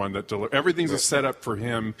who's the one that delivers. Everything's a setup for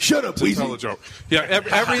him. Shut up, to Weezy. tell a joke. Yeah,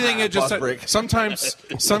 everything. It just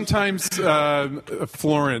sometimes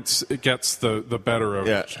Florence gets the better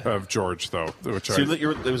of George though. Which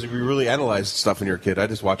you really analyzed stuff when you were a kid. I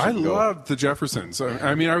just watched. I loved the Jeffersons.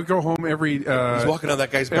 I mean, I would go home every. He's walking on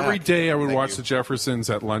that guy's back. Every day I would watch the Jeffersons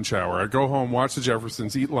at lunch hour. I'd go home, watch the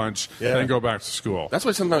Jeffersons, eat lunch, then go back to school. That's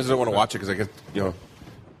why sometimes I don't want to watch it because I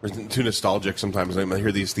get too nostalgic. Sometimes I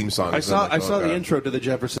hear these theme songs. I saw the intro to the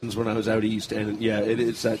Jeffersons when I was out east, and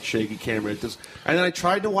it's that shaky camera. And then I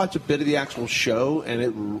tried to watch a bit of the actual show, and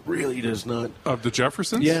it really does not. Of the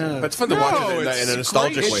Jeffersons? Yeah, but it's fun to watch it in a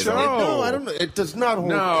nostalgic way. No, I don't know. It does not hold.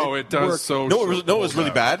 No, it does. Work. So no, it was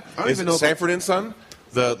really bad. I don't even know Sanford and Son.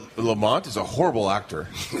 The Lamont is a horrible actor.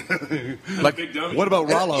 What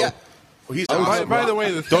about Rollo? Yeah. He's awesome. By the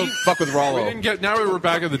way, don't fuck with Rollo. Now we're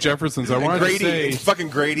back at the Jeffersons. I wanted Grady, to say fucking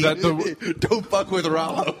Grady. That don't fuck with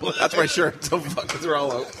Rollo. That's my shirt. Don't fuck with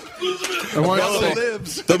Rollo. I wanted to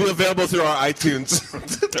say, they'll be available through our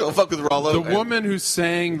iTunes. Don't fuck with Rollo. The woman who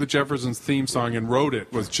sang the Jeffersons theme song and wrote it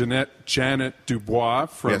was Janet Dubois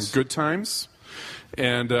from Good Times.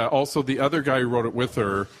 And also the other guy who wrote it with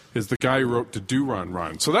her is the guy who wrote "To Do Run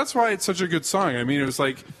Run." So that's why it's such a good song. I mean, it was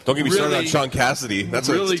like don't get me started on Sean Cassidy. That's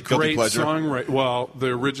really a great pleasure. song. Well, the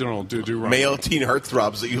original "Do Do Run." Male teen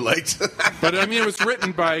heartthrobs that you liked. But I mean, it was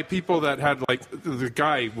written by people that had like the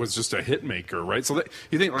guy was just a hit maker, right? So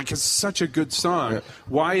you think like it's such a good song. Yeah.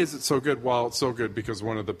 Why is it so good? Well, it's so good because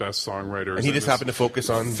one of the best songwriters and he just happened to focus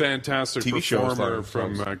on fantastic TV performer shows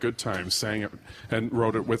from Good Times sang it and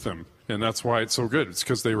wrote it with him. And that's why it's so good. It's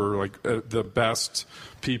because they were like the best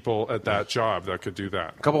people at that job that could do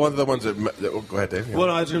that. A couple other ones that go ahead, Dave. Yeah. Well,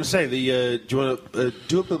 I was going to say, do you want to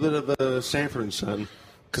do up a bit of Sanford and Son?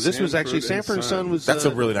 Because this was actually Sanford and Son was. That's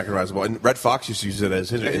a really not recognizable. And Red Fox used to use it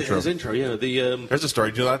as his intro. His intro, yeah. There's a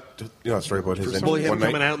story. Do you know that? You know a story about his intro? Well, him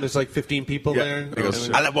coming out and there's like 15 people there. He goes,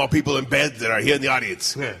 I have more people in bed than are here in the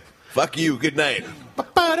audience. Yeah. Fuck you. Good night.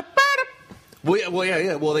 Well,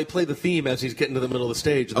 yeah. Well, they play the theme as he's getting to the middle of the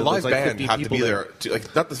stage. A live band have to be there.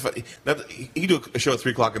 He do a show at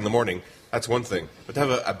 3 o'clock in the morning. That's one thing. But to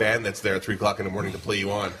have a band that's there at 3 o'clock in the morning to play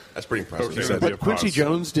you on, that's pretty impressive. But Quincy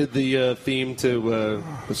Jones did the theme to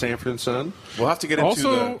the Sanford and Son. We'll have to get into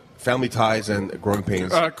the Family Ties and Growing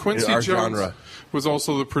Pains. Quincy in our Jones genre. was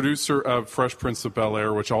also the producer of Fresh Prince of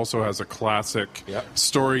Bel-Air, which also has a classic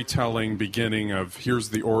storytelling beginning of here's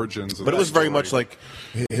the origins of But it was very much like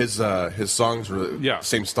his songs were the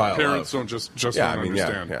same style. Parents don't just don't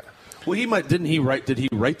understand. Yeah. Well, did he write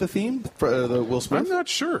the theme for the Will Smith? I'm not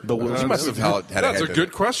sure. He must have had That's a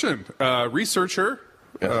good question. Researcher.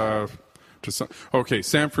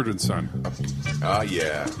 Sanford and Son.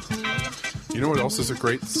 Yeah. You know what else is a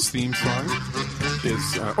great theme song?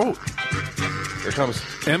 Is here it comes.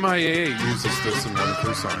 MIA uses this in one of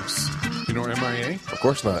her songs. You know MIA? Of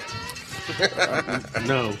course not.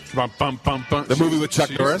 No. Bum, bum, bum, bum. The movie with Chuck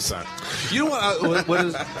Norris? You know what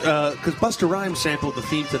is... Because Busta Rhymes sampled the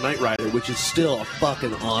theme to Knight Rider, which is still a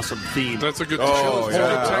fucking awesome theme. That's a good show.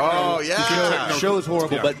 The show is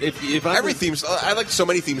horrible, but if I... Every theme... I like so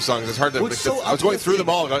many theme songs, it's hard to... I was going through them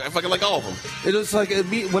all. I fucking like all of them. It is like...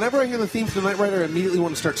 Whenever I hear the theme to Knight Rider, I immediately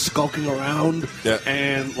want to start skulking around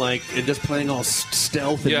and just playing all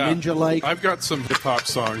stealth and ninja-like. I've got some hip-hop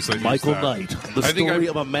songs that Michael use that. Knight, the story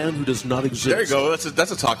of a man who does not exist. There you go.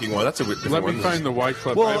 That's a talking one. That's a different Let one. me find the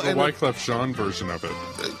Wyclef. I have the Wyclef Jean version of it.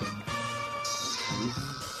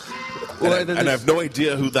 And I have no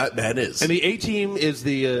idea who that man is. And the A-Team is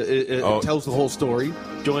tells the whole story.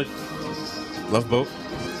 Join Love Boat.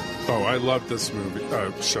 Oh, I love this movie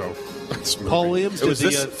show. Paul Williams. It was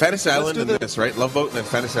this Fantasy Island and this, right? Love Boat and then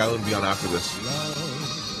Fantasy Island be on after this.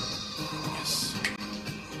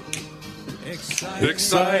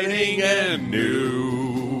 Exciting and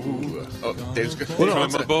new. Oh, Dave's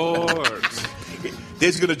Come aboard.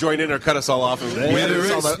 Dave's going to join in or cut us all off.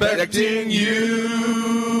 We're expecting you.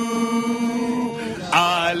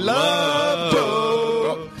 I love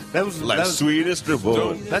dope. That was sweetest of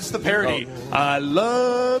all. That's the parody. I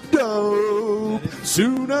love dope.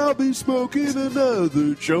 Soon I'll be smoking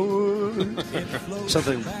another joint.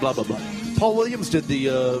 Something blah blah blah. Paul Williams did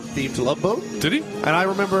the theme to Love Boat. Did he? And I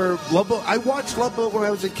remember Love Boat. I watched Love Boat when I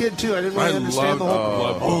was a kid too. I didn't really understand the whole.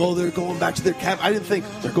 Love Boat. Oh, they're going back to their cabin. I didn't think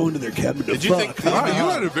they're going to their cabin to Did you fuck. think? Wow, you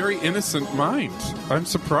had a very innocent mind. I'm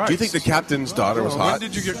surprised. Do you think the captain's daughter was hot? When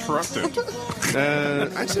did you get corrupted?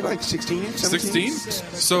 I'd say like 16, 17. 16?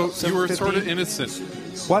 So you were 15. sort of innocent.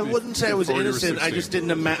 Well, I wouldn't say I was Before you were innocent. I 16. just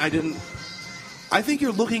didn't. I didn't. I think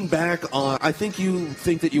you're looking back on. I think you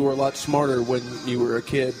think that you were a lot smarter when you were a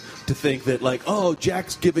kid to think that like, oh,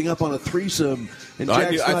 Jack's giving up on a threesome, and No,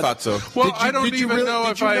 Jack's I not- thought so. Well, I don't did you even really, know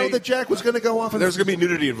did if you I know that Jack was going to go off and There's going to be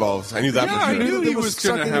nudity involved. I knew that. Yeah, for I sure. knew he there was was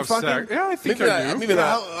going to sucking have and sex. fucking? Yeah, I think Maybe I that- knew. maybe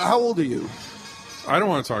that- How old are you? I don't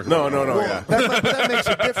want to talk about No, it. yeah. That makes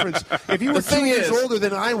a difference. If you were 2 years older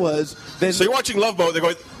than I was, then So you're watching Love Boat. They're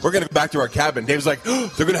going. We're going to go back to our cabin. Dave's like, they're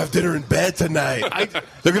going to have dinner in bed tonight.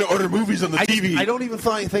 They're going to order movies on the TV. I don't even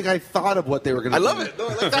think I thought of what they were going to I do. love it. No,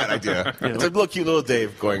 I like that idea. It's a little cute little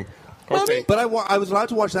Dave going. Okay. But I was allowed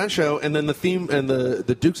to watch that show, and then the theme and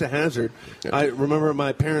the Dukes of Hazzard. I remember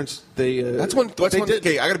my parents. That's one.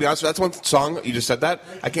 Okay, I got to be honest. That's one song. You just said that.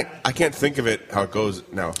 I can't think of it how it goes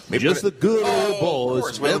now. Maybe Just the good old boys.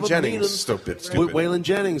 Of course, Waylon Jennings. Stupid. Waylon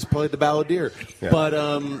Jennings played the balladeer. Yeah. But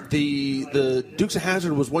the Dukes of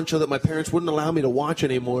Hazzard was one show that my parents wouldn't allow me to watch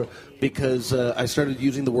anymore because I started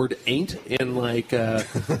using the word "ain't" in like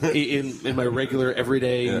in my regular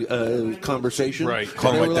everyday conversation. Right.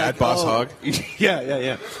 Calling They my were dad boss hog.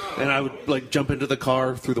 Yeah. And I would like jump into the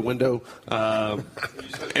car through the window,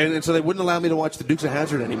 and so they wouldn't allow me to watch the Dukes of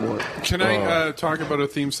Hazzard anymore. Can I talk about a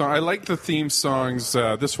theme song? I like the theme songs.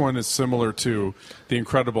 This one is similar to the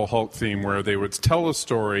Incredible Hulk theme, where they would tell a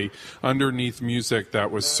story underneath music that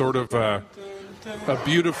was sort of a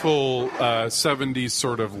beautiful 70s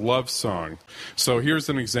sort of love song. So here's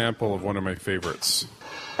an example of one of my favorites.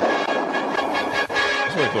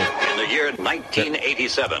 In the year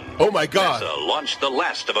 1987, oh my God! NASA launched the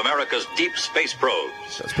last of America's deep space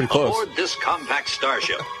probes. That's pretty close. Aboard this compact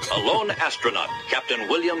starship, a lone astronaut, Captain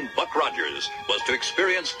William Buck Rogers, was to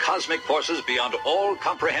experience cosmic forces beyond all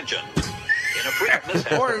comprehension. In a freak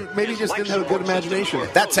mishap, Or maybe his just life didn't have a good support system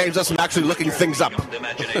imagination. That saves us from actually looking things up. beyond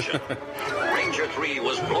imagination. Ranger 3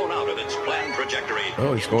 was blown out of its planned trajectory.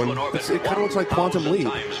 Oh, he's going. It kind of looks like Quantum Leap.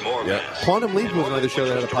 Yeah. Quantum Leap was another show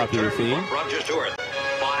that had a popular theme.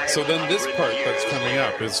 So then this part that's coming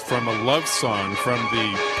up is from a love song from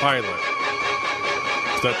the pilot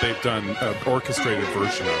that they've done an orchestrated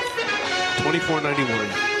version of.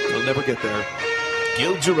 $24.91. They'll never get there.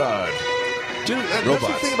 Gil Gerard. Dude, that's Robots.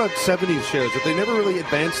 the thing about 70s shows, that they never really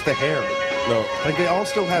advanced the hair. No. Like, they all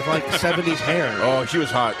still have, like, 70s hair. Oh, she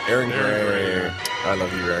was hot. Erin Gray. I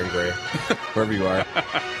love you, Erin Gray. Wherever you are.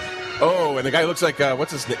 Oh, and the guy looks like,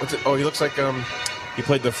 what's his name? Oh, he looks like, he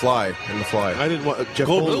played The Fly in The Fly. I didn't want Jeff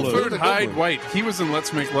Wilford Hyde White. He was in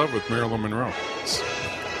Let's Make Love with Marilyn Monroe.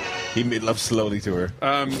 He made love slowly to her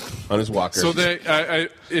on his walker. So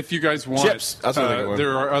if you guys want, Chips. That's what I think.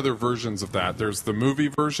 there are other versions of that. There's the movie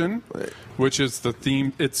version, which is the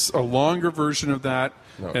theme. It's a longer version of that,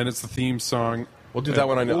 and it's the theme song. We'll do that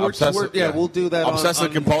one on we'll do that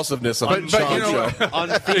Obsessive compulsiveness on Sean's show. On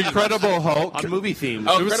Incredible Hulk. On movie themes.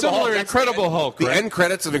 It was similar to Incredible Hulk, The right? end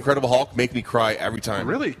credits of Incredible Hulk make me cry every time.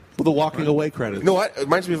 Really? Well, the walking away credits. You know what? It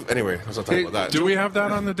reminds me of... Anyway, let's not talk about that. Do we have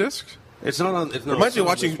that on the disc? It's not on... It reminds me of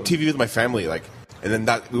watching TV with my family, like, and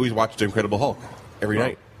then we always watch The Incredible Hulk every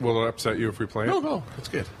night. Will it upset you if we play it? No, it's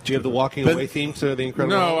good. Do you have the walking away theme to The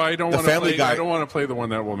Incredible No, Hulk? I don't want to play. I don't want to play the one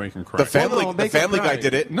that will make him cry. The Family Guy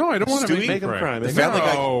did it. No, I don't want to make him cry. The Family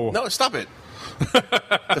Guy. No, stop it.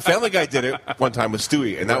 The Family Guy did it one time with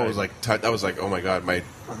Stewie, and that was like, oh my god,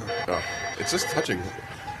 it's just touching.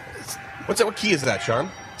 What's that? What key is that, Sean?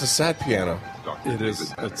 It's a sad piano. It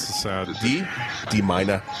is. It's a sad. D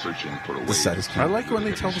minor. The saddest key. I like when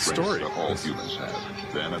they tell the story.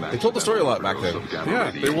 They told the story a lot back then.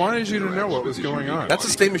 Yeah, they wanted you to know what was going on. That's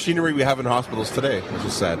the same machinery we have in hospitals today, which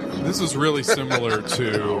is sad. This is really similar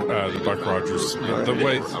to the Buck Rogers. The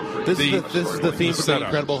way this is the theme for The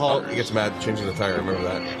Incredible Hulk. He gets mad changing the tire. I remember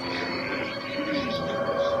that.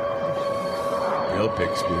 Bill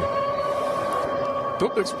Bixby. Bill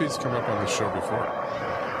Bixby's come up on this show before.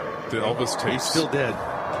 The Elvis tapes. He's still dead.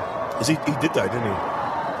 He did die, didn't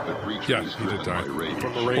he? Yeah, he did die.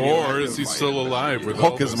 From the radio. Or is he still alive with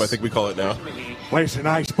Hulkism, Elvis? I think we call it now. Listen,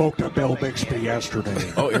 I spoke to Bill Bixby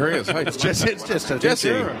yesterday. Oh, here he is. Hi. It's just Jesse.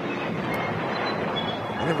 You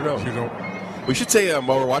never know. We should say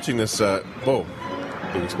while we're watching this, whoa,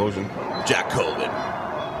 big explosion. Jack Colvin.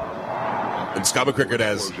 And Scott McCrockard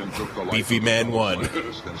as Beefy Man 1.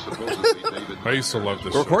 I used to love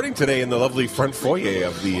this. We're recording today in the lovely front foyer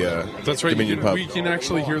of the That's right. Dominion Pub. We can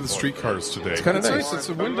actually hear the streetcars today. It's kind of nice. It's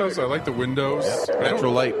the windows. I like the windows.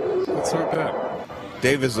 Natural light. It's not bad.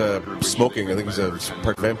 Dave is smoking. I think he's a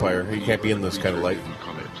part vampire. He can't be in this kind of light.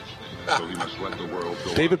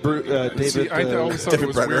 David I always thought it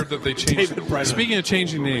was weird that they changed. Speaking of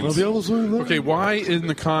changing names, okay, why in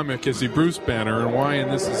the comic is he Bruce Banner and why in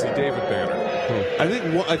this is he David Banner?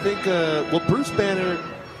 I think Bruce Banner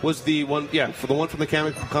was the one, for the one from the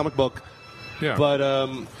comic book. Yeah, but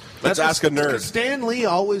let's ask a nerd. Stan Lee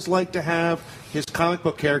always liked to have his comic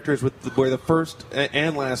book characters where the first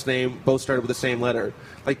and last name both started with the same letter,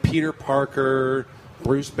 like Peter Parker.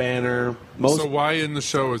 Bruce Banner. So why in the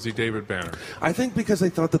show is he David Banner? I think because they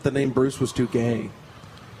thought that the name Bruce was too gay.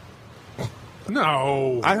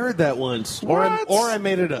 No. I heard that once. Or I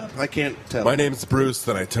made it up. I can't tell. My name's Bruce,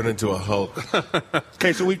 then I turn into a Hulk.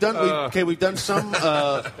 Okay, so we've done some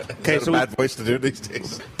It's a bad voice to do these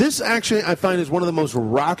days. This actually I find is one of the most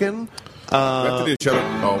rockin' we have to do a shout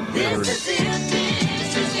out.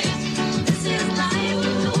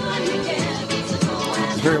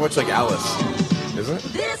 It's very much like Alice. Isn't it?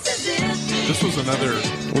 This was another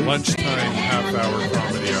lunchtime half-hour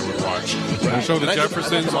comedy I would watch. The show The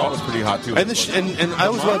Jeffersons. All was pretty hot too. And I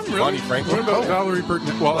always loved Bonnie Franklin. What about Valerie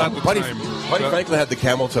Bertinelli? Well, at the time, Bonnie Franklin had the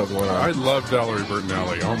camel toe going on. I loved Valerie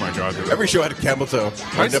Bertinelli. Oh my god! Every show had a camel toe.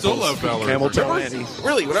 I still love Valerie. Camel toe Bertinelli. Annie.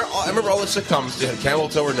 Really? I remember all the sitcoms. They had camel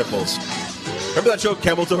toe or nipples. Remember that show,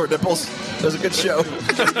 Camel Toe or Nipples? That was a good show.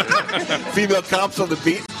 Female cops on the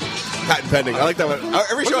beat. Patent pending. I like that one.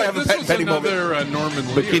 Every show I have a patent pending moment.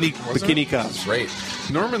 Norman Lear. Bikini cops. Great.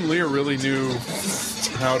 Norman Lear really knew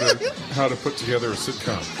how to put together a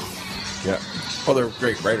sitcom. Yeah. Well, they're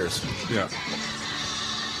great writers. Yeah.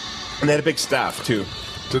 And they had a big staff too.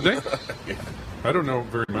 Did they? Yeah. I don't know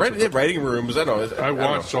very much. They had writing rooms. I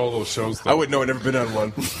watched all those shows. Though. I wouldn't know. I've never been on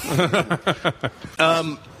one.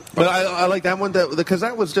 But I like that one because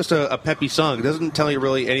that was just a peppy song. It doesn't tell you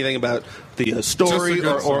really anything about the story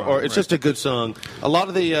or it's just a good song. A lot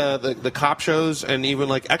of the cop shows and even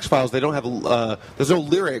like X-Files, they don't have there's no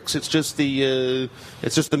lyrics. It's just the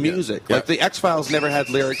music. Yeah. Like the X-Files never had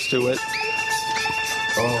lyrics to it.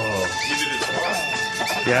 Oh.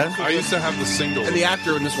 Yeah? I used to have the single. And the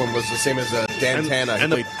actor in this one was the same as Dan Tana. He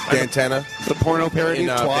played Dan Tana. The porno parody in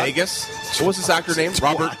twat. Vegas. What was this actor name?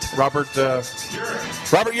 Robert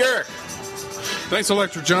Urich. Thanks,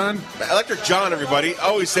 Electric John. Electric John, everybody.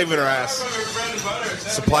 Always saving our ass.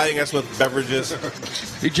 Supplying us with beverages.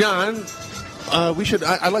 Hey, John, we should...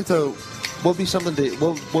 I'd like to... What would be something to...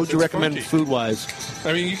 What would you recommend food-wise?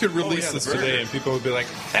 I mean, you could release this today, and people would be like,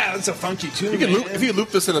 that's a funky tune, If you loop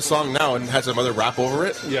this in a song now and had some other rap over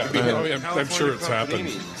it... Yeah, I'm sure it's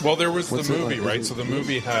happened. Well, there was the movie, right? So the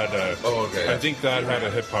movie had a... Oh, okay. I think that had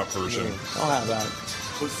a hip-hop version. I'll have that.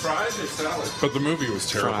 With fries or salad? But the movie was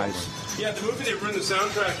terrible. Yeah, the movie they ruined the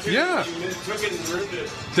soundtrack too. Yeah. You took it and ruined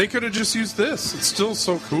it. They could have just used this. It's still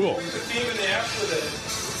so cool. The theme and the after the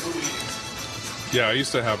movie. Yeah, I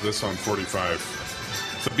used to have this on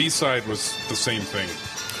 45. The B-side was the same thing.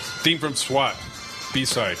 Theme from SWAT.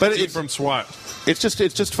 B-side. But Theme from SWAT. It's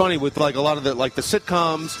just funny with like a lot of the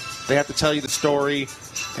sitcoms. They have to tell you the story,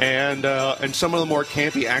 and some of the more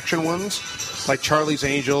campy action ones, like Charlie's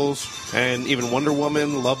Angels and even Wonder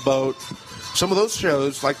Woman, Love Boat. Some of those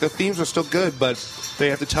shows, like the themes are still good, but they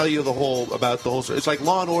have to tell you about the whole. It's like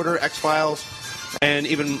Law and Order, X-Files, and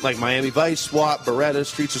even like Miami Vice, SWAT, Beretta,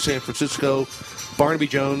 Streets of San Francisco, Barnaby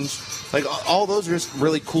Jones. Like all those are just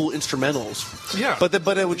really cool instrumentals. Yeah.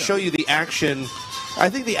 But it would show you the action. I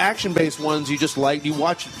think the action-based ones you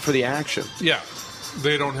watch it for the action. Yeah.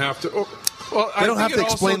 They don't have to. Well, they don't have to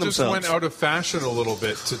explain themselves. themselves. Just went out of fashion a little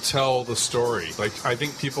bit to tell the story. Like I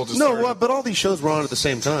think people just but all these shows were on at the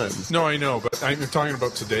same time. No, I know, but I'm talking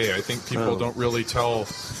about today. I think people don't really tell.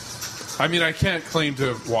 I mean, I can't claim to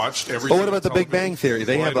have watched everything. But what about the Big Bang Theory?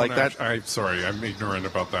 They have like that. I'm sorry, I'm ignorant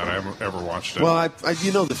about that. I haven't ever watched it. Well,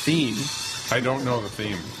 you know the theme. I don't know the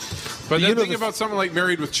theme. But then think about something like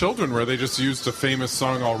Married with Children, where they just used a famous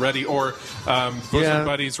song already, or Bosom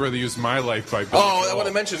Buddies, where they used My Life by Billy Joel. I want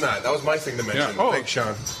to mention that. That was my thing to mention. Yeah. Oh. Thanks,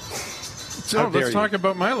 Sean. So let's talk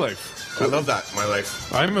about My Life. I love that, My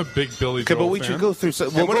Life. I'm a big Billy Joel but we fan. should go through.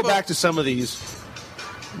 We'll go back to some of these.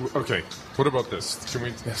 Okay, what about this? Can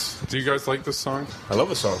we? Yes. Do you guys like this song? I love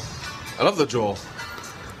the song. I love the Joel.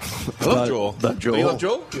 I love Joel. The Joel. Do you love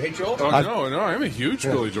Joel? Do you hate Joel? Oh, no, I'm a huge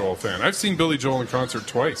Billy Joel fan. I've seen Billy Joel in concert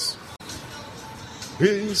twice.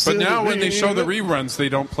 But now when they show the reruns, they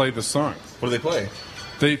don't play the song. What do they play?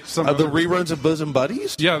 The reruns of Bosom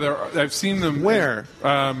Buddies? Yeah, I've seen them. Where?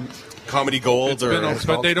 Comedy Gold,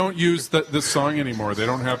 but they don't use this song anymore. They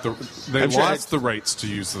don't have the. They lost the rights to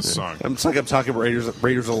use this song. It's like I'm talking about Raiders of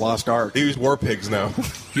the Lost Ark. They use War Pigs now.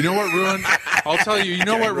 You know what ruined? I'll tell you. You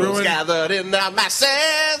know what ruined? Gathered in the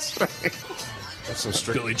masses. That's so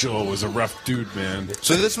strict. Billy Joel was a rough dude, man.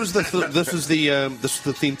 So this was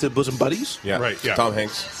the theme to Bosom Buddies. Yeah, right. Yeah, Tom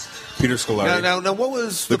Hanks, Peter Scolari. Now, what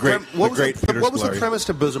was the great the premise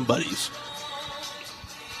to Bosom Buddies?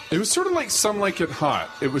 It was sort of like Some Like It Hot.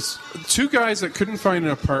 It was two guys that couldn't find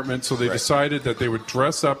an apartment, so they decided that they would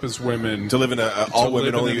dress up as women to live in an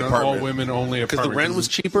all-women-only apartment. All-women-only apartment. Because the rent was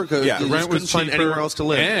cheaper. The rent was cheaper, find anywhere else to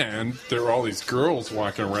live. And there were all these girls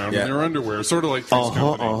walking around in their underwear, sort of like Three's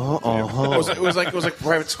Company. It was like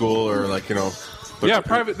private school or like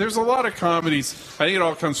private. There's a lot of comedies. I think it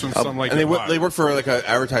all comes from Some Like It Hot. They work for like an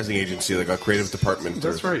advertising agency, like a creative department.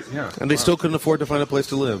 That's right. Yeah, and they still couldn't afford to find a place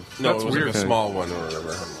to live. No, that's it was weird. Like a small one or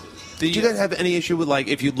whatever. Do you guys have any issue with, like,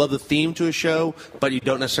 if you love the theme to a show, but you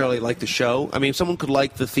don't necessarily like the show? I mean, someone could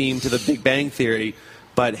like the theme to the Big Bang Theory,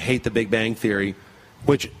 but hate the Big Bang Theory,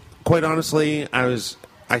 which, quite honestly, I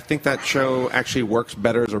think that show actually works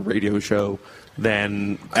better as a radio show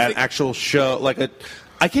than an actual show.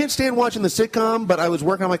 I can't stand watching the sitcom, but I was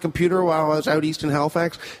working on my computer while I was out east in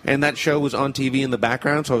Halifax, and that show was on TV in the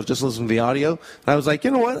background, so I was just listening to the audio. And I was like,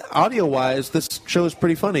 you know what? Audio-wise, this show is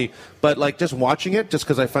pretty funny. But, like, just watching it, just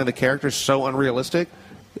because I find the characters so unrealistic,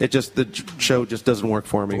 the show just doesn't work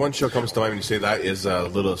for me. One show comes to mind when you say that is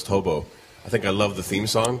Littlest Hobo. I think I love the theme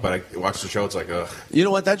song, but I watch the show, it's like, ugh. You know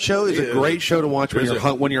what? That show is a great show to watch when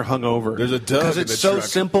you're hungover. There's a dog because it's so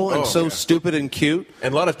simple and so stupid and cute.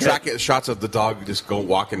 And a lot of shots of the dog just go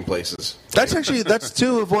walking places. That's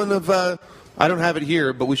two of one of. I don't have it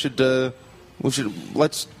here, but we should. Can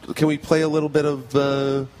we play a little bit of?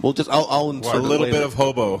 I'll insert a little bit of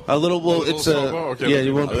hobo. A little. Well, it's okay, yeah.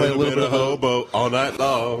 You want to play a little bit of hobo all night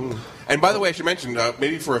long. And by the way, I should mention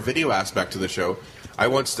maybe for a video aspect to the show. I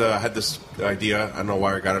once had this idea, I don't know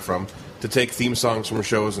where I got it from, to take theme songs from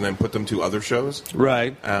shows and then put them to other shows.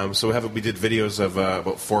 Right. So we did videos of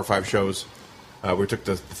about 4 or 5 shows. We took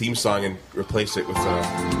the theme song and replaced it with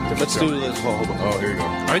Let's do this whole. Oh, here you go.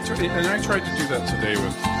 I tried to do that today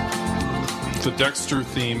with the Dexter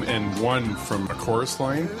theme and one from a chorus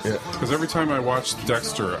line. Yeah. Because every time I watch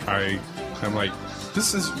Dexter, I'm like,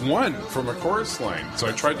 This is one from a chorus line. So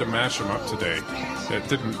I tried to mash them up today. It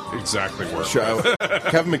didn't exactly work.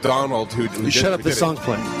 Kevin McDonald, who shut up, the song's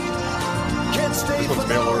playing. This one's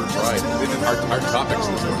mail order fried. They did our topics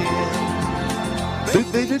this week.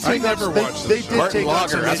 They did take I never watched They this did Martin take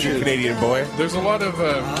Lager, that's your Canadian boy. There's a lot of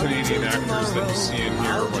Canadian actors that you see in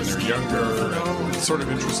here when they're younger. And it's sort of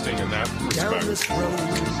interesting in that respect.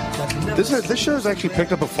 This show has actually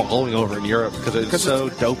picked up a following over in Europe because it's so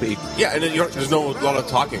dopey. Yeah, and then there's no a lot of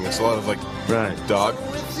talking. It's a lot of like dog.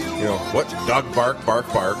 You know what? Dog bark, bark,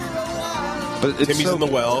 bark. But it's Timmy's so, in the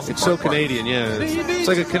well. It's so Canadian, yeah. It's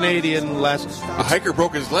like a Canadian last. A hiker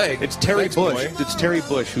broke his leg. It's Terry Thanks, Bush. boy. It's Terry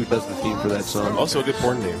Bush who does the theme for that song. Also a good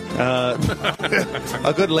porn name.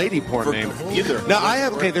 A good lady porn name. Either. Now I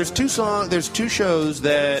have There's two shows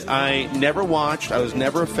that I never watched. I was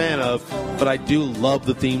never a fan of, but I do love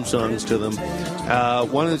the theme songs to them.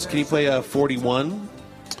 One is, can you play 41?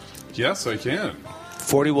 Yes, I can.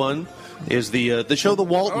 41 is the show The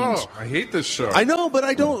Waltons. Oh, I hate this show. I know, but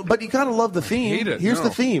I don't. But you gotta love the theme. I hate it. Here's No, the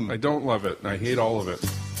theme. I don't love it. I hate all of it.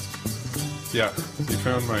 Yeah, you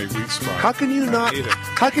found my weak spot. How can you not? hate it.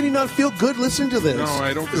 How can you not feel good listening to this? No,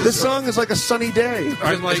 I don't feel This good. song is like a sunny day.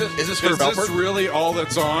 I'm like, is this for Belfort? really all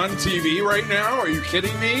that's on TV right now? Are you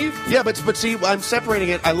kidding me? Yeah, but see, I'm separating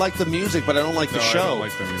it. I like the music, but I don't like the show. I don't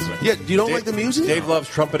like the music. Yeah, you don't like the music? Dave loves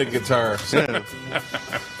trumpet and guitar. Yeah.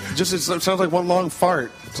 It sounds like one long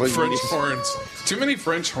fart. It's like French horns. Too many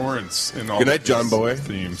French horns in all Good night, John Boy.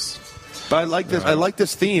 themes. But I like this. I like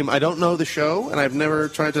this theme. I don't know the show, and I've never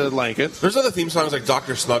tried to like it. There's other theme songs like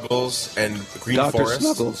Dr. Snuggles and Green Dr. Forest.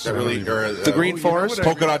 Snuggles. That really, or, The Green Forest?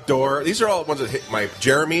 Polka Dot Door. These are all ones that hit my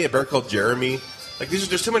Jeremy, a bear called Jeremy. Like these are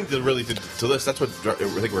just too many to really to list. That's what I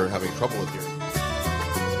think we're having trouble with here.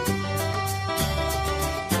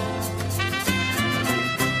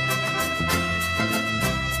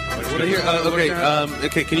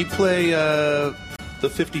 Okay, can you play the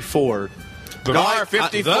 54? The Car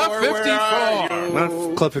 54. Where are you?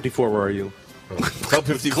 Not Club 54, where are you? Club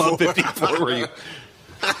 54. Club 54, where are you?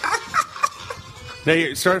 Now,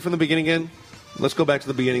 here, start from the beginning again. Let's go back to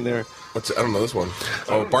the beginning there. I don't know this one.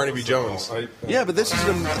 Oh, Barnaby Jones. Yeah, but this is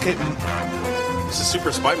okay. It's a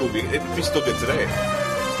super spy movie. It'd be still good today.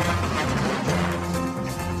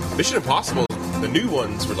 Mission Impossible. The new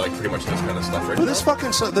ones were like pretty much this kind of stuff, right? But this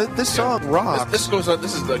fucking this song rocks. This goes on.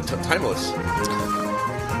 This is like timeless.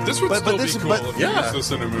 This would still this- be cool but- if you yeah. used this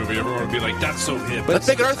in a movie. Everyone would be like, "That's so hip." Let's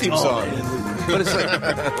make it our theme song. But it's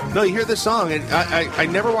like, no, you hear this song, and I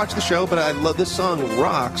never watched the show, but I love this song.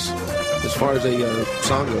 Rocks as far as a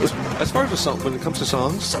song goes. As far as a song, when it comes to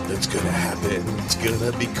songs, Something's gonna happen. It's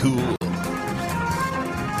gonna be cool.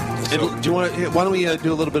 do you want? Why don't we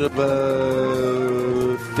do a little bit of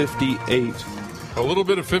 58? A little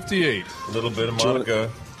bit of 58. A little bit of Monica.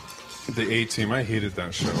 The A-Team. I hated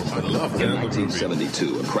that show. I love In it.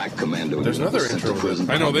 1972, a crack commando There's unit another was sent intro. to prison.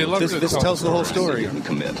 I know, they love This tells the whole story. To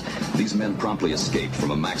commit. These men promptly escaped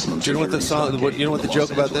from a maximum. Do you know what the song? You know what the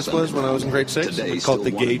joke about this was when I was in grade 6? Today, We called it the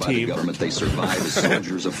still Gay wanted by the Team. government, they survive as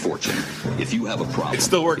soldiers of fortune. If you have a problem, It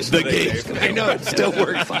still works. The today, Gay. Dave. I know it still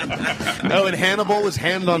works. Oh, and Hannibal was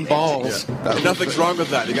hand on balls. Nothing's wrong with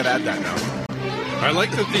that. You got to add that now. I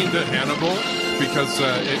like the theme to Hannibal because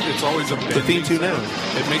it's always a The theme tune now.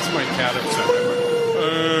 It makes my cat upset.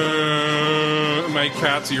 My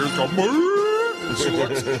cat's ears go.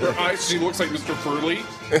 She looks like Mr. Furley.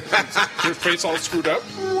 Her face all screwed up.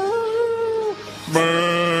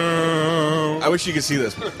 I wish you could see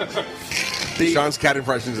this. Sean's cat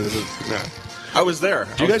impressions. I was there.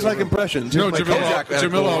 Do you guys like impressions? No, Here's my Jamila, call.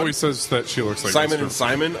 Jamila always says that she looks like Simon Mr. and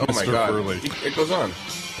Simon. Oh my Mr. god. Furley. It goes on.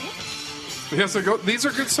 Yes, these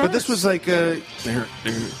are good songs. But this was like well,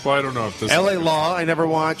 I don't know if this. L.A. Law. I never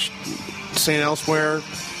watched St. Elsewhere.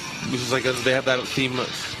 Which is like they have that theme.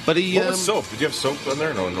 But he What was Soap? Did you have Soap on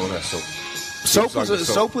there? No, no one has Soap.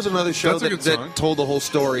 Soap was another show That's a good song. that told the whole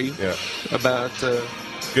story. Yeah. About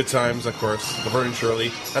Good Times, of course. Laverne and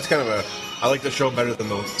Shirley. That's kind of a. I like the show better than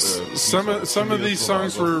the. Some of these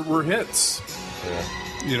songs were hits. Yeah.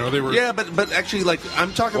 You know, they were. Yeah, but actually, like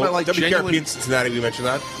I'm talking about like WKRP genuine. in Cincinnati. We mentioned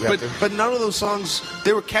that. But none of those songs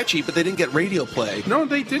they were catchy, but they didn't get radio play. No,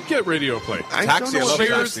 they did get radio play. Taxi, I love Cheers,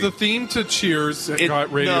 Taxi. the theme to Cheers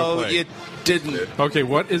got radio play. No, it didn't. Okay,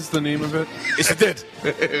 what is the name of it? Yes, it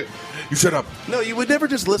did. You shut up. No, you would never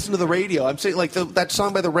just listen to the radio. I'm saying like that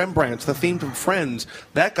song by the Rembrandts, the theme from Friends,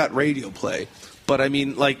 that got radio play. But I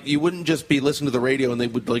mean, like, you wouldn't just be listening to the radio and they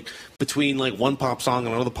would, like, between, like, one pop song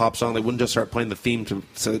and another pop song, they wouldn't just start playing the theme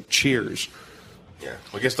to Cheers. Yeah.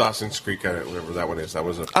 Well, I guess Dawson's Creek, whatever that one is. That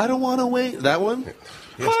was a. I don't want to wait. That one? Yes,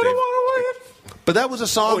 I don't want to wait. But that was a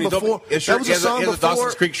song before. That was a song he has a before.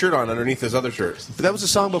 Dawson's Creek shirt on underneath his other shirts. But that was a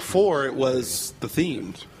song before it was the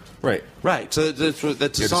theme. Right. Right. So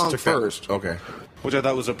that's a song first. Okay. Which I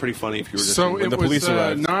thought was a pretty funny if you were just So when it the was police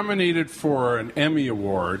arrived. nominated for an Emmy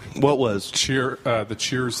Award. What was? The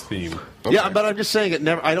Cheers theme. Okay. Yeah, but I'm just saying it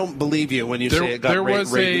never. I don't believe you when you say it got there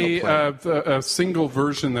was radio play. a single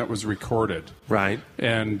version that was recorded, right,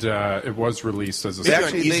 and it was released as a They single.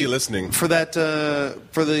 actually, easy listening for that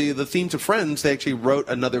for the theme to Friends. They actually wrote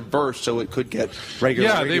another verse so it could get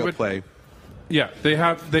regular radio play. Yeah,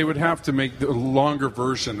 they would have to make the longer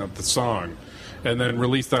version of the song, and then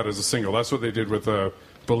release that as a single. That's what they did with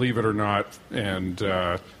Believe It or Not and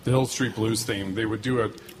the Hill Street Blues theme. They would do a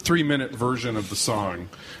 3-minute version of the song,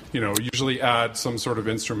 usually add some sort of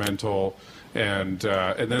instrumental, and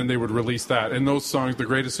then they would release that. And those songs, the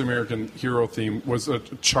Greatest American Hero theme was a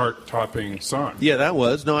chart-topping song. Yeah, that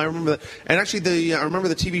was. No, I remember that. And actually, I remember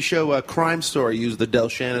the TV show Crime Story used the Del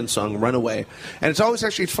Shannon song "Runaway." And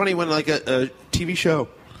it's funny when like a TV show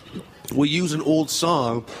will use an old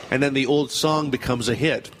song and then the old song becomes a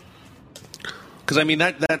hit. Because I mean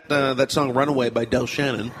that song "Runaway" by Del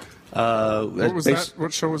Shannon. What was that?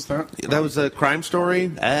 What show was that? That was a Crime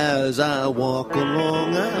Story. As I walk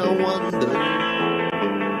along, I wonder.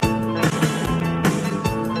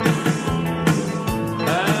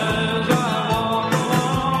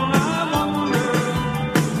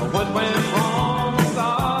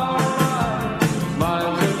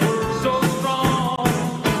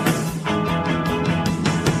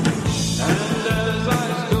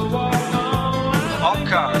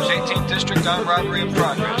 On robbery in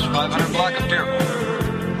progress, 500 block of Dearborn.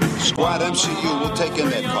 Squad MCU will take in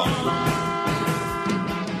that call.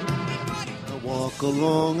 I walk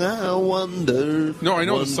along, I wonder. No, I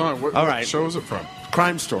know the song. What show is it from?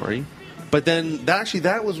 Crime Story. But then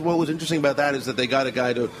that was what was interesting about that is that they got a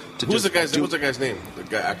guy to What was the guy's name? The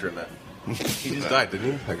guy actor in that. He just died,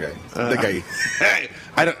 didn't he? That guy. That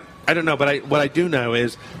guy. I don't know, but what I do know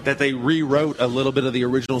is that they rewrote a little bit of the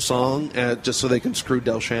original song just so they can screw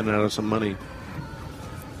Del Shannon out of some money.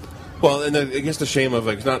 Well, and I guess the shame of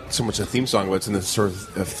it's not so much a theme song, but it's in the sort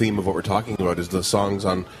of theme of what we're talking about is the songs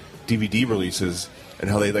on DVD releases and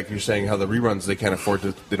how they, like you're saying, how the reruns they can't afford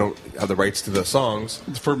to, they don't have the rights to the songs.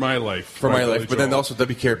 For My Life. But then also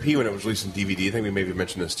WKRP when it was released in DVD, I think we maybe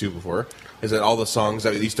mentioned this too before, is that all the songs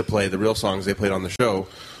that we used to play, the real songs they played on the show,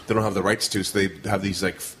 they don't have the rights to, so they have these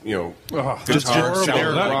that's guitar horrible.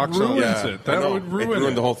 That ruins it. That would ruin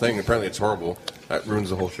it. The whole thing. Apparently, it's horrible. That ruins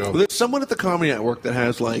the whole show. Well, there's someone at the Comedy Network that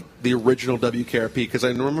has like the original WKRP because I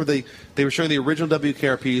remember they were showing the original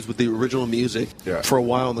WKRPs with the original music for a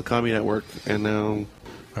while on the Comedy Network, and now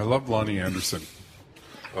I love Lonnie Anderson.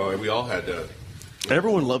 Oh, and we all had.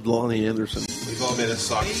 Everyone loved Lonnie Anderson. We've all made us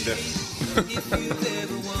sock stiff.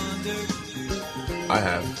 I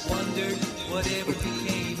have.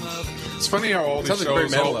 It's funny how all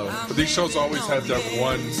these shows always had that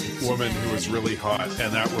one woman who was really hot,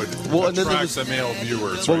 and that would attract the male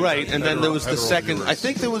viewers. Well, right, and then there was the second.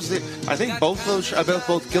 Viewers. I think both those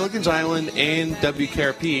both Gilligan's Island and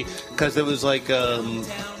WKRP, because there was like there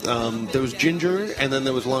was Ginger, and then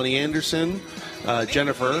there was Lonnie Anderson.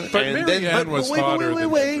 Jennifer, but Marianne was hotter.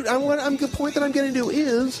 Wait! The point that I'm getting to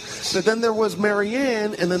is that then there was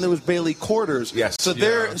Marianne, and then there was Bailey Quarters. Yes. So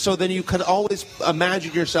so then you could always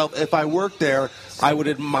imagine yourself. If I worked there, I would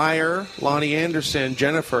admire Lonnie Anderson,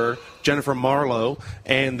 Jennifer Marlowe,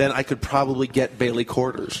 and then I could probably get Bailey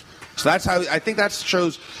Quarters. So that's how I think that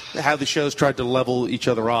shows how the shows tried to level each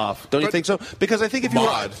other off. Don't you think so? Because I think if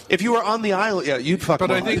you were on the island, you'd fuck. But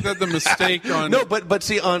Maude. I think that the mistake on but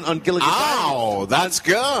see on Gilligan's Island. Oh, that's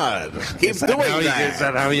good. Keep doing that. Is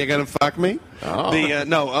that how you're gonna fuck me?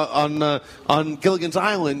 Oh. On Gilligan's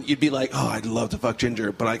Island, you'd be like, oh, I'd love to fuck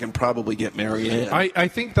Ginger, but I can probably get Marianne. I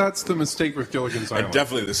think that's the mistake with Gilligan's Island.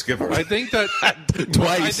 Definitely the skipper. I think that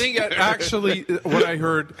twice. I think actually what I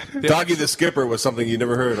heard. Doggy the skipper was something you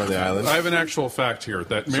never heard on the island. I have an actual fact here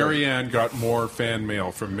that Marianne got more fan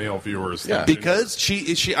mail from male viewers. Yeah. Because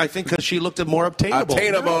I think because she looked more obtainable.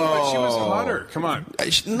 Obtainable. No, she was hotter. Come on. I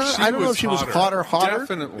don't know if she was hotter.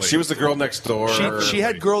 Definitely. She was the girl next door. She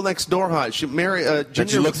had girl next door hot.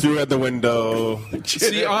 Ginger looked through at the window.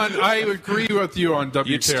 See, I agree with you on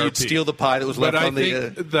WKRP. You'd steal the pie that was left on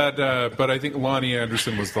the. But I think Lonnie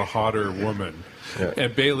Anderson was the hotter woman,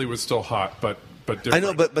 and Bailey was still hot, but different. I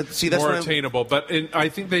know, but see, that's more attainable. But I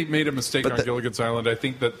think they made a mistake on Gilligan's Island. I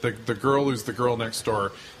think that the girl who's the girl next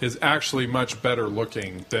door is actually much better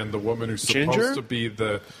looking than the woman who's supposed to be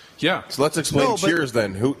the Yeah. So let's explain No, but- Cheers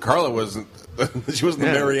then. Who Carla wasn't? She wasn't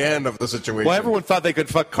the Mary Ann of the situation. Well, everyone thought they could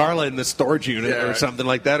fuck Carla in the storage unit or something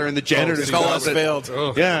like that, or in the janitor's closet. failed.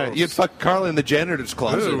 Oh, Yeah, gross. you'd fuck Carla in the janitor's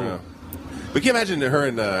closet. Ew. But can you imagine her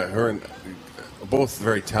and both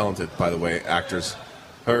very talented, by the way, actors.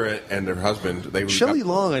 Her and her husband. Shelley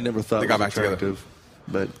Long, I never thought they got was back together. attractive,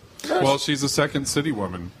 but Well, she's a Second City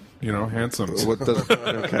woman. You know, handsome. what does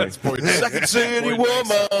okay? Second City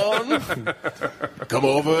woman, come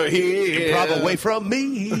over here. Improv away from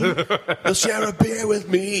me. They'll share a beer with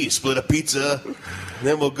me, split a pizza, and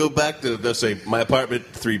then we'll go back to, let's say, my apartment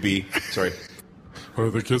 3B. Sorry. Where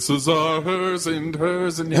the kisses are hers and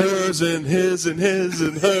hers and Hers and his and his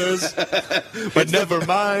and hers. But never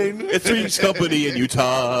mind. It's Three's Company in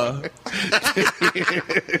Utah. Where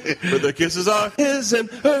the kisses are his and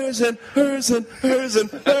hers and hers and hers and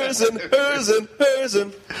hers and hers and hers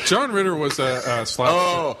and. John Ritter was a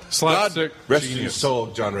slapstick Rest genius. in your soul,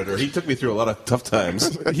 John Ritter. He took me through a lot of tough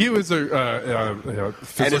times. He was a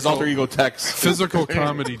physical, And his alter ego Tex. physical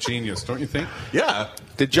comedy genius, don't you think? Yeah.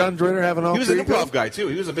 Did John Ritter have an alter He was an ego? improv guy, too.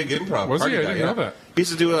 He was a big improv Was party he? I guy. didn't know that. He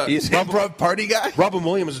used to do He's an improv party guy? Robin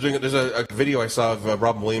Williams is doing it. There's a video I saw of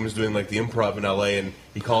Robin Williams doing like the improv in L.A. and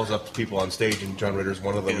he calls up people on stage and John Ritter's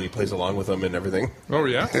one of them and he plays along with them and everything. Oh,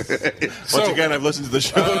 yeah? Once again, I've listened to the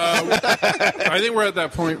show. I think we're at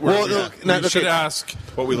that point where we should ask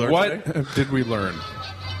what we learned today? Did we learn?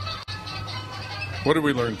 What did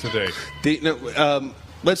we learn today?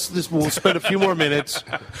 We'll spend a few more minutes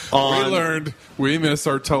on... We learned we miss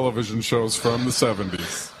our television shows from the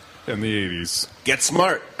 70s and the 80s. Get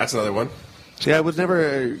Smart. That's another one. See, I was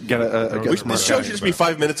never get a Get Smart This show guy, should just be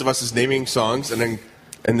 5 minutes of us just naming songs and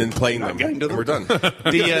then playing them. And we're done. But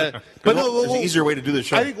There's an easier way to do the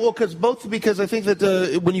show. I think because I think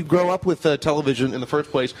that when you grow up with television in the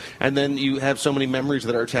first place, and then you have so many memories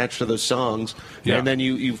that are attached to those songs, and then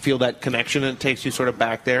you feel that connection, and it takes you sort of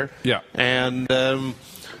back there. Yeah.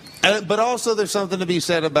 But also, there's something to be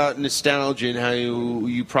said about nostalgia and how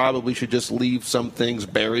you probably should just leave some things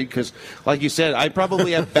buried. Because, like you said, I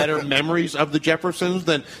probably have better memories of the Jeffersons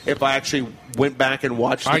than if I actually went back and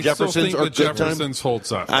watched the Jeffersons. I still think or the Good Time. Jeffersons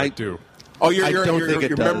holds up. I do. Oh, I don't think it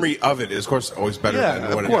your does. memory of it is, of course, always better Yeah,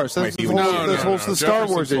 than what of course. it That's might be. the Star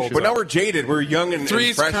Wars issue. But now we're jaded. We're young and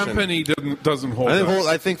Three's fresh. Company doesn't hold up.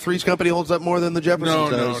 I think Three's Company holds up more than the Jeffersons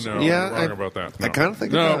does. No. Yeah, You're wrong about that. I kind of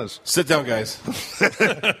think it No. does. Sit down, guys.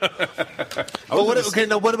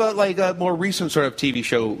 What about like more recent sort of TV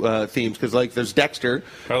show themes? Because like there's Dexter,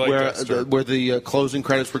 I like where Dexter. where the closing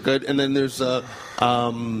credits were good, and then there's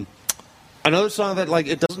another song that like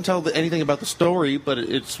it doesn't tell anything about the story, but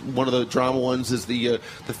it's one of the drama ones. Is the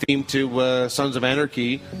theme to Sons of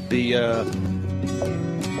Anarchy?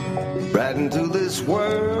 Right into this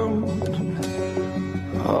world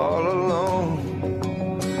all alone.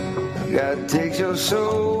 God takes your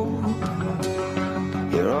soul.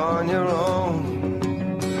 You're on your own.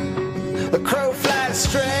 The crow flies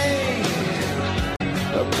straight.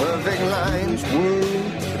 A perfect line.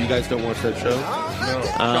 You guys don't watch that show? No.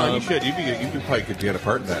 John, you should. You probably could get a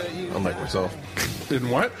part in that, unlike myself. In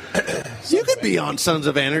what? You could be on Sons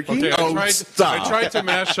of Anarchy. Okay, I tried to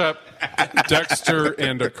mash up Dexter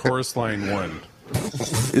and a Chorus Line 1.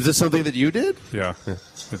 Is this something that you did? Yeah.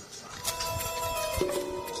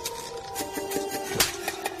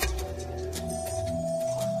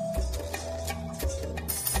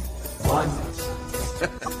 One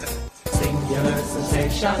singular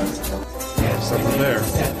sensation. Something there.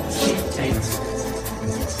 Step she takes.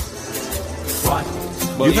 One.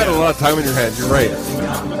 You've had a lot of time in your hands. You're right.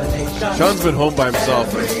 Sean's been home by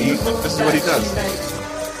himself. This is what he does.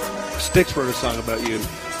 Styx wrote a song about you.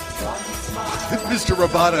 Mr.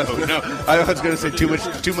 Roboto. No, I was going to say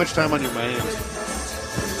too much time on your hands.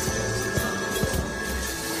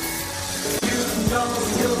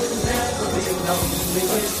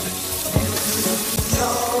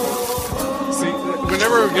 See,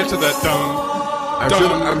 whenever we get to that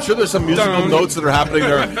I'm sure there's some musical notes that are happening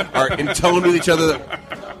that are in tone with each other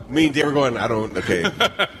that me and Dave are going, okay.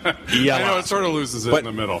 Yeah, I know it sort of loses it in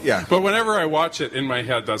the middle. Yeah. But whenever I watch it in my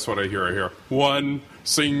head, that's what I hear. I hear one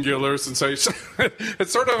singular sensation.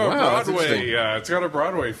 It's sort of a Broadway. It's got a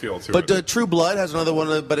Broadway feel to it. But True Blood has another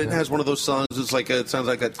one, but it has one of those songs. It's like it sounds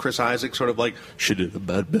like that Chris Isaac sort of like shit in a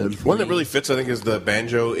bad bed. One that really fits, I think, is the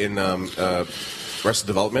banjo in Arrested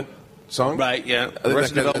Development. song. Right, yeah. I think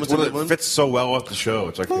Arrested Development's a good one. it fits so well with the show.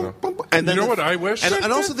 It's like, you know. And then You know what I wish?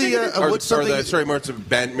 And also the what's something? Sorry, Mark's a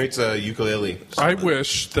band, mates a ukulele. I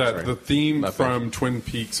wish that the theme from Twin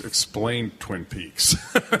Peaks explained Twin Peaks.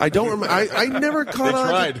 I don't remember. I never caught on.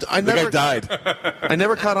 tried. I The never guy died. I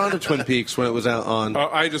never caught on to Twin Peaks when it was out on.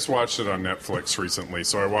 I just watched it on Netflix recently,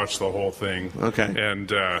 so I watched the whole thing. Okay.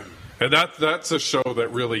 And that's a show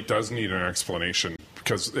that really does need an explanation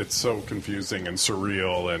because it's so confusing and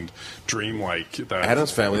surreal and dreamlike. That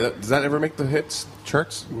Addams Family. Does that ever make the hits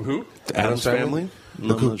charts? Who? Addams Family?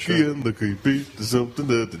 The cookie and the creepy, something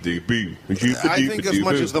that the DB. I think as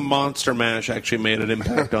much as the Monster Mash actually made an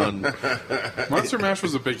impact on. Monster Mash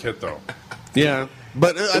was a big hit, though. Yeah.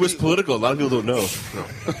 But it was political. A lot of people don't know.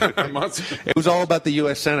 It was all about the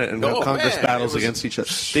U.S. Senate and Congress battles against each other.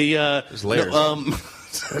 There's layers.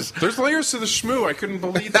 There's layers to the shmoo. I couldn't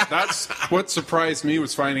believe that. That's what surprised me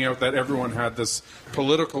was finding out that everyone had this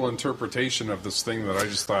political interpretation of this thing that I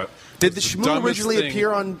just thought. Did the shmoo originally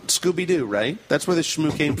appear on Scooby-Doo, right? That's where the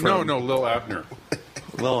shmoo came from. No, Lil Abner.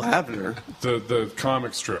 Lil Abner? The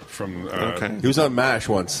comic strip from... okay. He was on MASH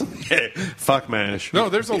once. Fuck MASH. No,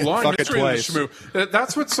 there's a long Fuck it history of the twice. shmoo.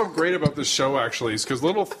 That's what's so great about this show, actually, is because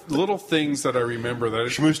little things that I remember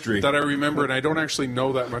that I remember and I don't actually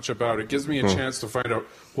know that much about. It gives me a chance to find out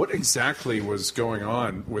what exactly was going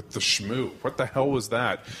on with the shmoo. What the hell was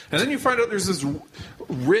that? And then you find out there's this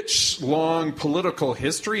rich, long political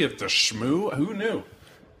history of the shmoo. Who knew?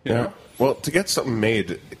 You know? Well, to get something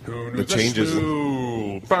made, the changes.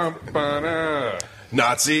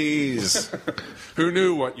 Nazis. Who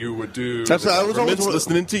knew what you would do? I was always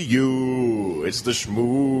listening to you. It's the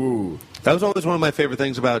shmoo. That was always one of my favorite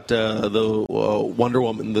things about the Wonder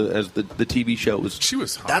Woman as the TV show. Was she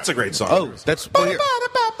was hot. That's a great song. Oh, that's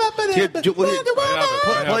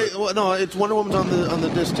no, it's Wonder Woman's on the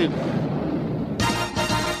disc too.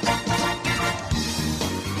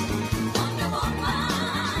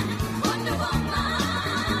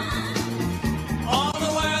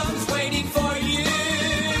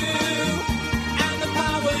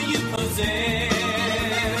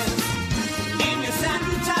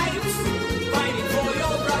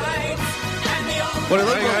 What I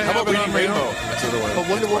love how about Reading Rainbow? That's another one. But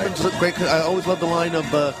Wonder Woman's great. 'Cause I always love the line of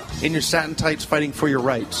 "In your satin tights, fighting for your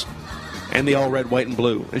rights," and the all red, white, and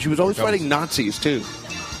blue. And she was always fighting Nazis too.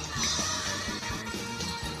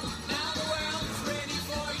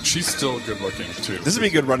 She's still good looking too. This would be a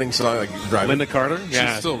good running song, like driving. Linda Carter.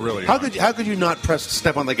 Yeah, she's still really. How could you not press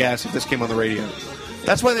step on the gas if this came on the radio?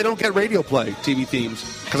 That's why they don't get radio play TV themes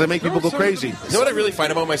because they make people go crazy. You know what I really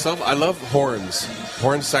find about myself? I love horns,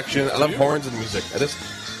 horn section. I love horns in music.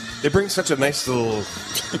 They bring such a nice little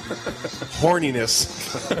horniness.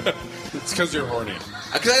 It's because you're horny.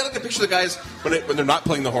 Because I like to picture the guys when they're not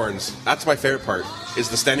playing the horns. That's my favorite part. Is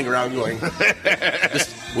the standing around going, just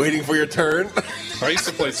waiting for your turn. I used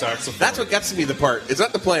to play saxophone. That's what gets me the part. It's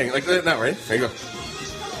not the playing. Like now, right? There you go.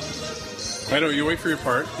 I know, you wait for your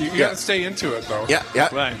part. You got to stay into it, though. Yeah.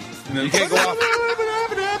 Right. And then you can't go off.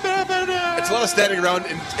 It's a lot of standing around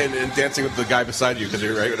and dancing with the guy beside you because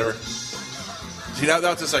you're right, whatever. See, now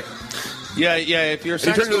it's just like... Yeah, if you're a you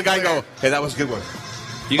turn to saxophone the guy and player, go, hey, that was a good one.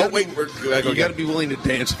 You got to be willing to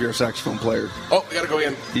dance if you're a saxophone player. Oh, you got to go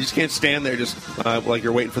in. You just can't stand there just like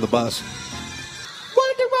you're waiting for the bus.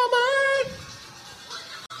 Wonder Woman!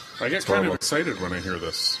 I get kind of excited when I hear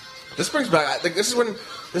this. This brings back. This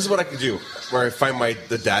is what I could do. Where I find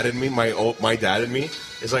the dad in me, my dad in me.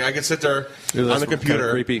 Is like I can sit there on the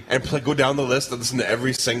computer and go down the list and listen to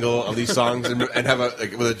every single of these songs and have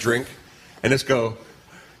with a drink and just go,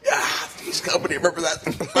 yeah, Three's Company. Remember that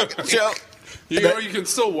fucking show? You can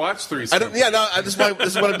still watch Three's Company. This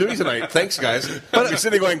is what I'm doing tonight. Thanks, guys. But I'm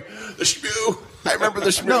sitting going, the shmoo. I remember the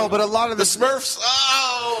shmoo. No, but a lot of the Smurfs.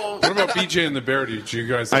 Oh. What about BJ and the Bear? Did you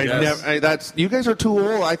guys? You guys are too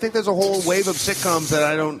old. I think there's a whole wave of sitcoms that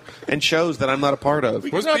I don't and shows that I'm not a part of.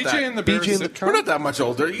 Was BJ and the Bear? We're not that much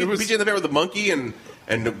older. BJ and the Bear with the monkey and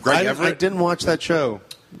Greg Everett. I didn't watch that show.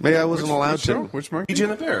 Maybe I wasn't allowed to. Which monkey? BJ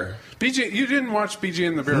and the Bear. BJ, you didn't watch BJ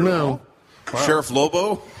and the Bear? No. Wow. Sheriff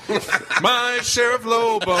Lobo. My Sheriff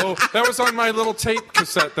Lobo. That was on my little tape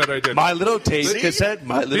cassette that I did. My little tape cassette.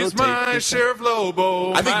 My little He's tape my cassette. Sheriff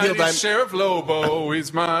Lobo. I think Mighty Sheriff Lobo.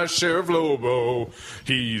 He's my Sheriff Lobo.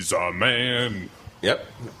 He's a man. Yep.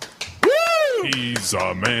 Woo! He's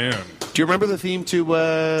a man. Do you remember the theme to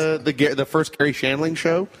the first Gary Shandling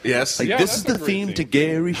show? Yes. Like, this is the theme to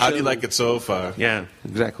Gary Shandling. How do you like it so far? Yeah,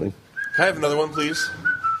 exactly. Can I have another one, please?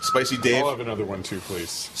 Spicy Dave. I'll have another one, too, please.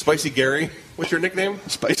 Spicy Gary. What's your nickname?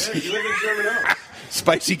 Spicy. Yeah, you live in German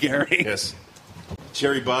Spicy Gary. Yes.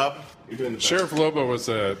 Cherry Bob. You're doing the best. Sheriff Lobo was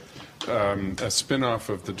a a spin-off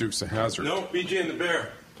of the Dukes of Hazzard. No, BJ and the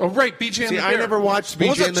Bear. Oh, right, BJ and See, the I Bear. never watched What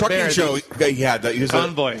was BJ that and the trucking Bear. show he had? That he was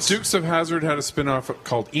Convoy. Dukes of Hazzard had a spin-off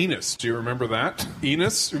called Enos. Do you remember that?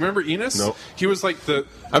 Enos? Remember Enos? No. He was like the...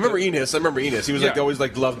 I remember Enos. He was like always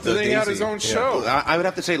like loved the Then he Daisy. had his own show. I would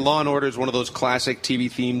have to say Law & Order is one of those classic TV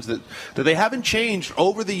themes that they haven't changed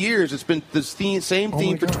over the years. It's been the same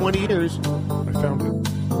theme for 20 years. I found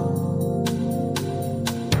it.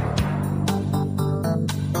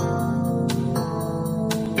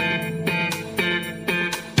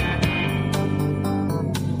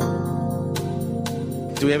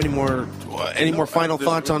 Do we have any more final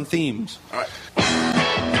thoughts on themes?